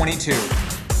PLEASANT22.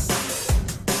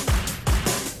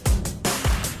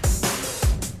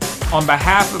 On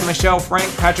behalf of Michelle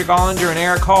Frank, Patrick Ollinger, and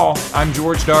Eric Hall, I'm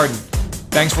George Darden.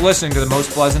 Thanks for listening to the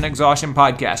Most Pleasant Exhaustion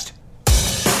podcast.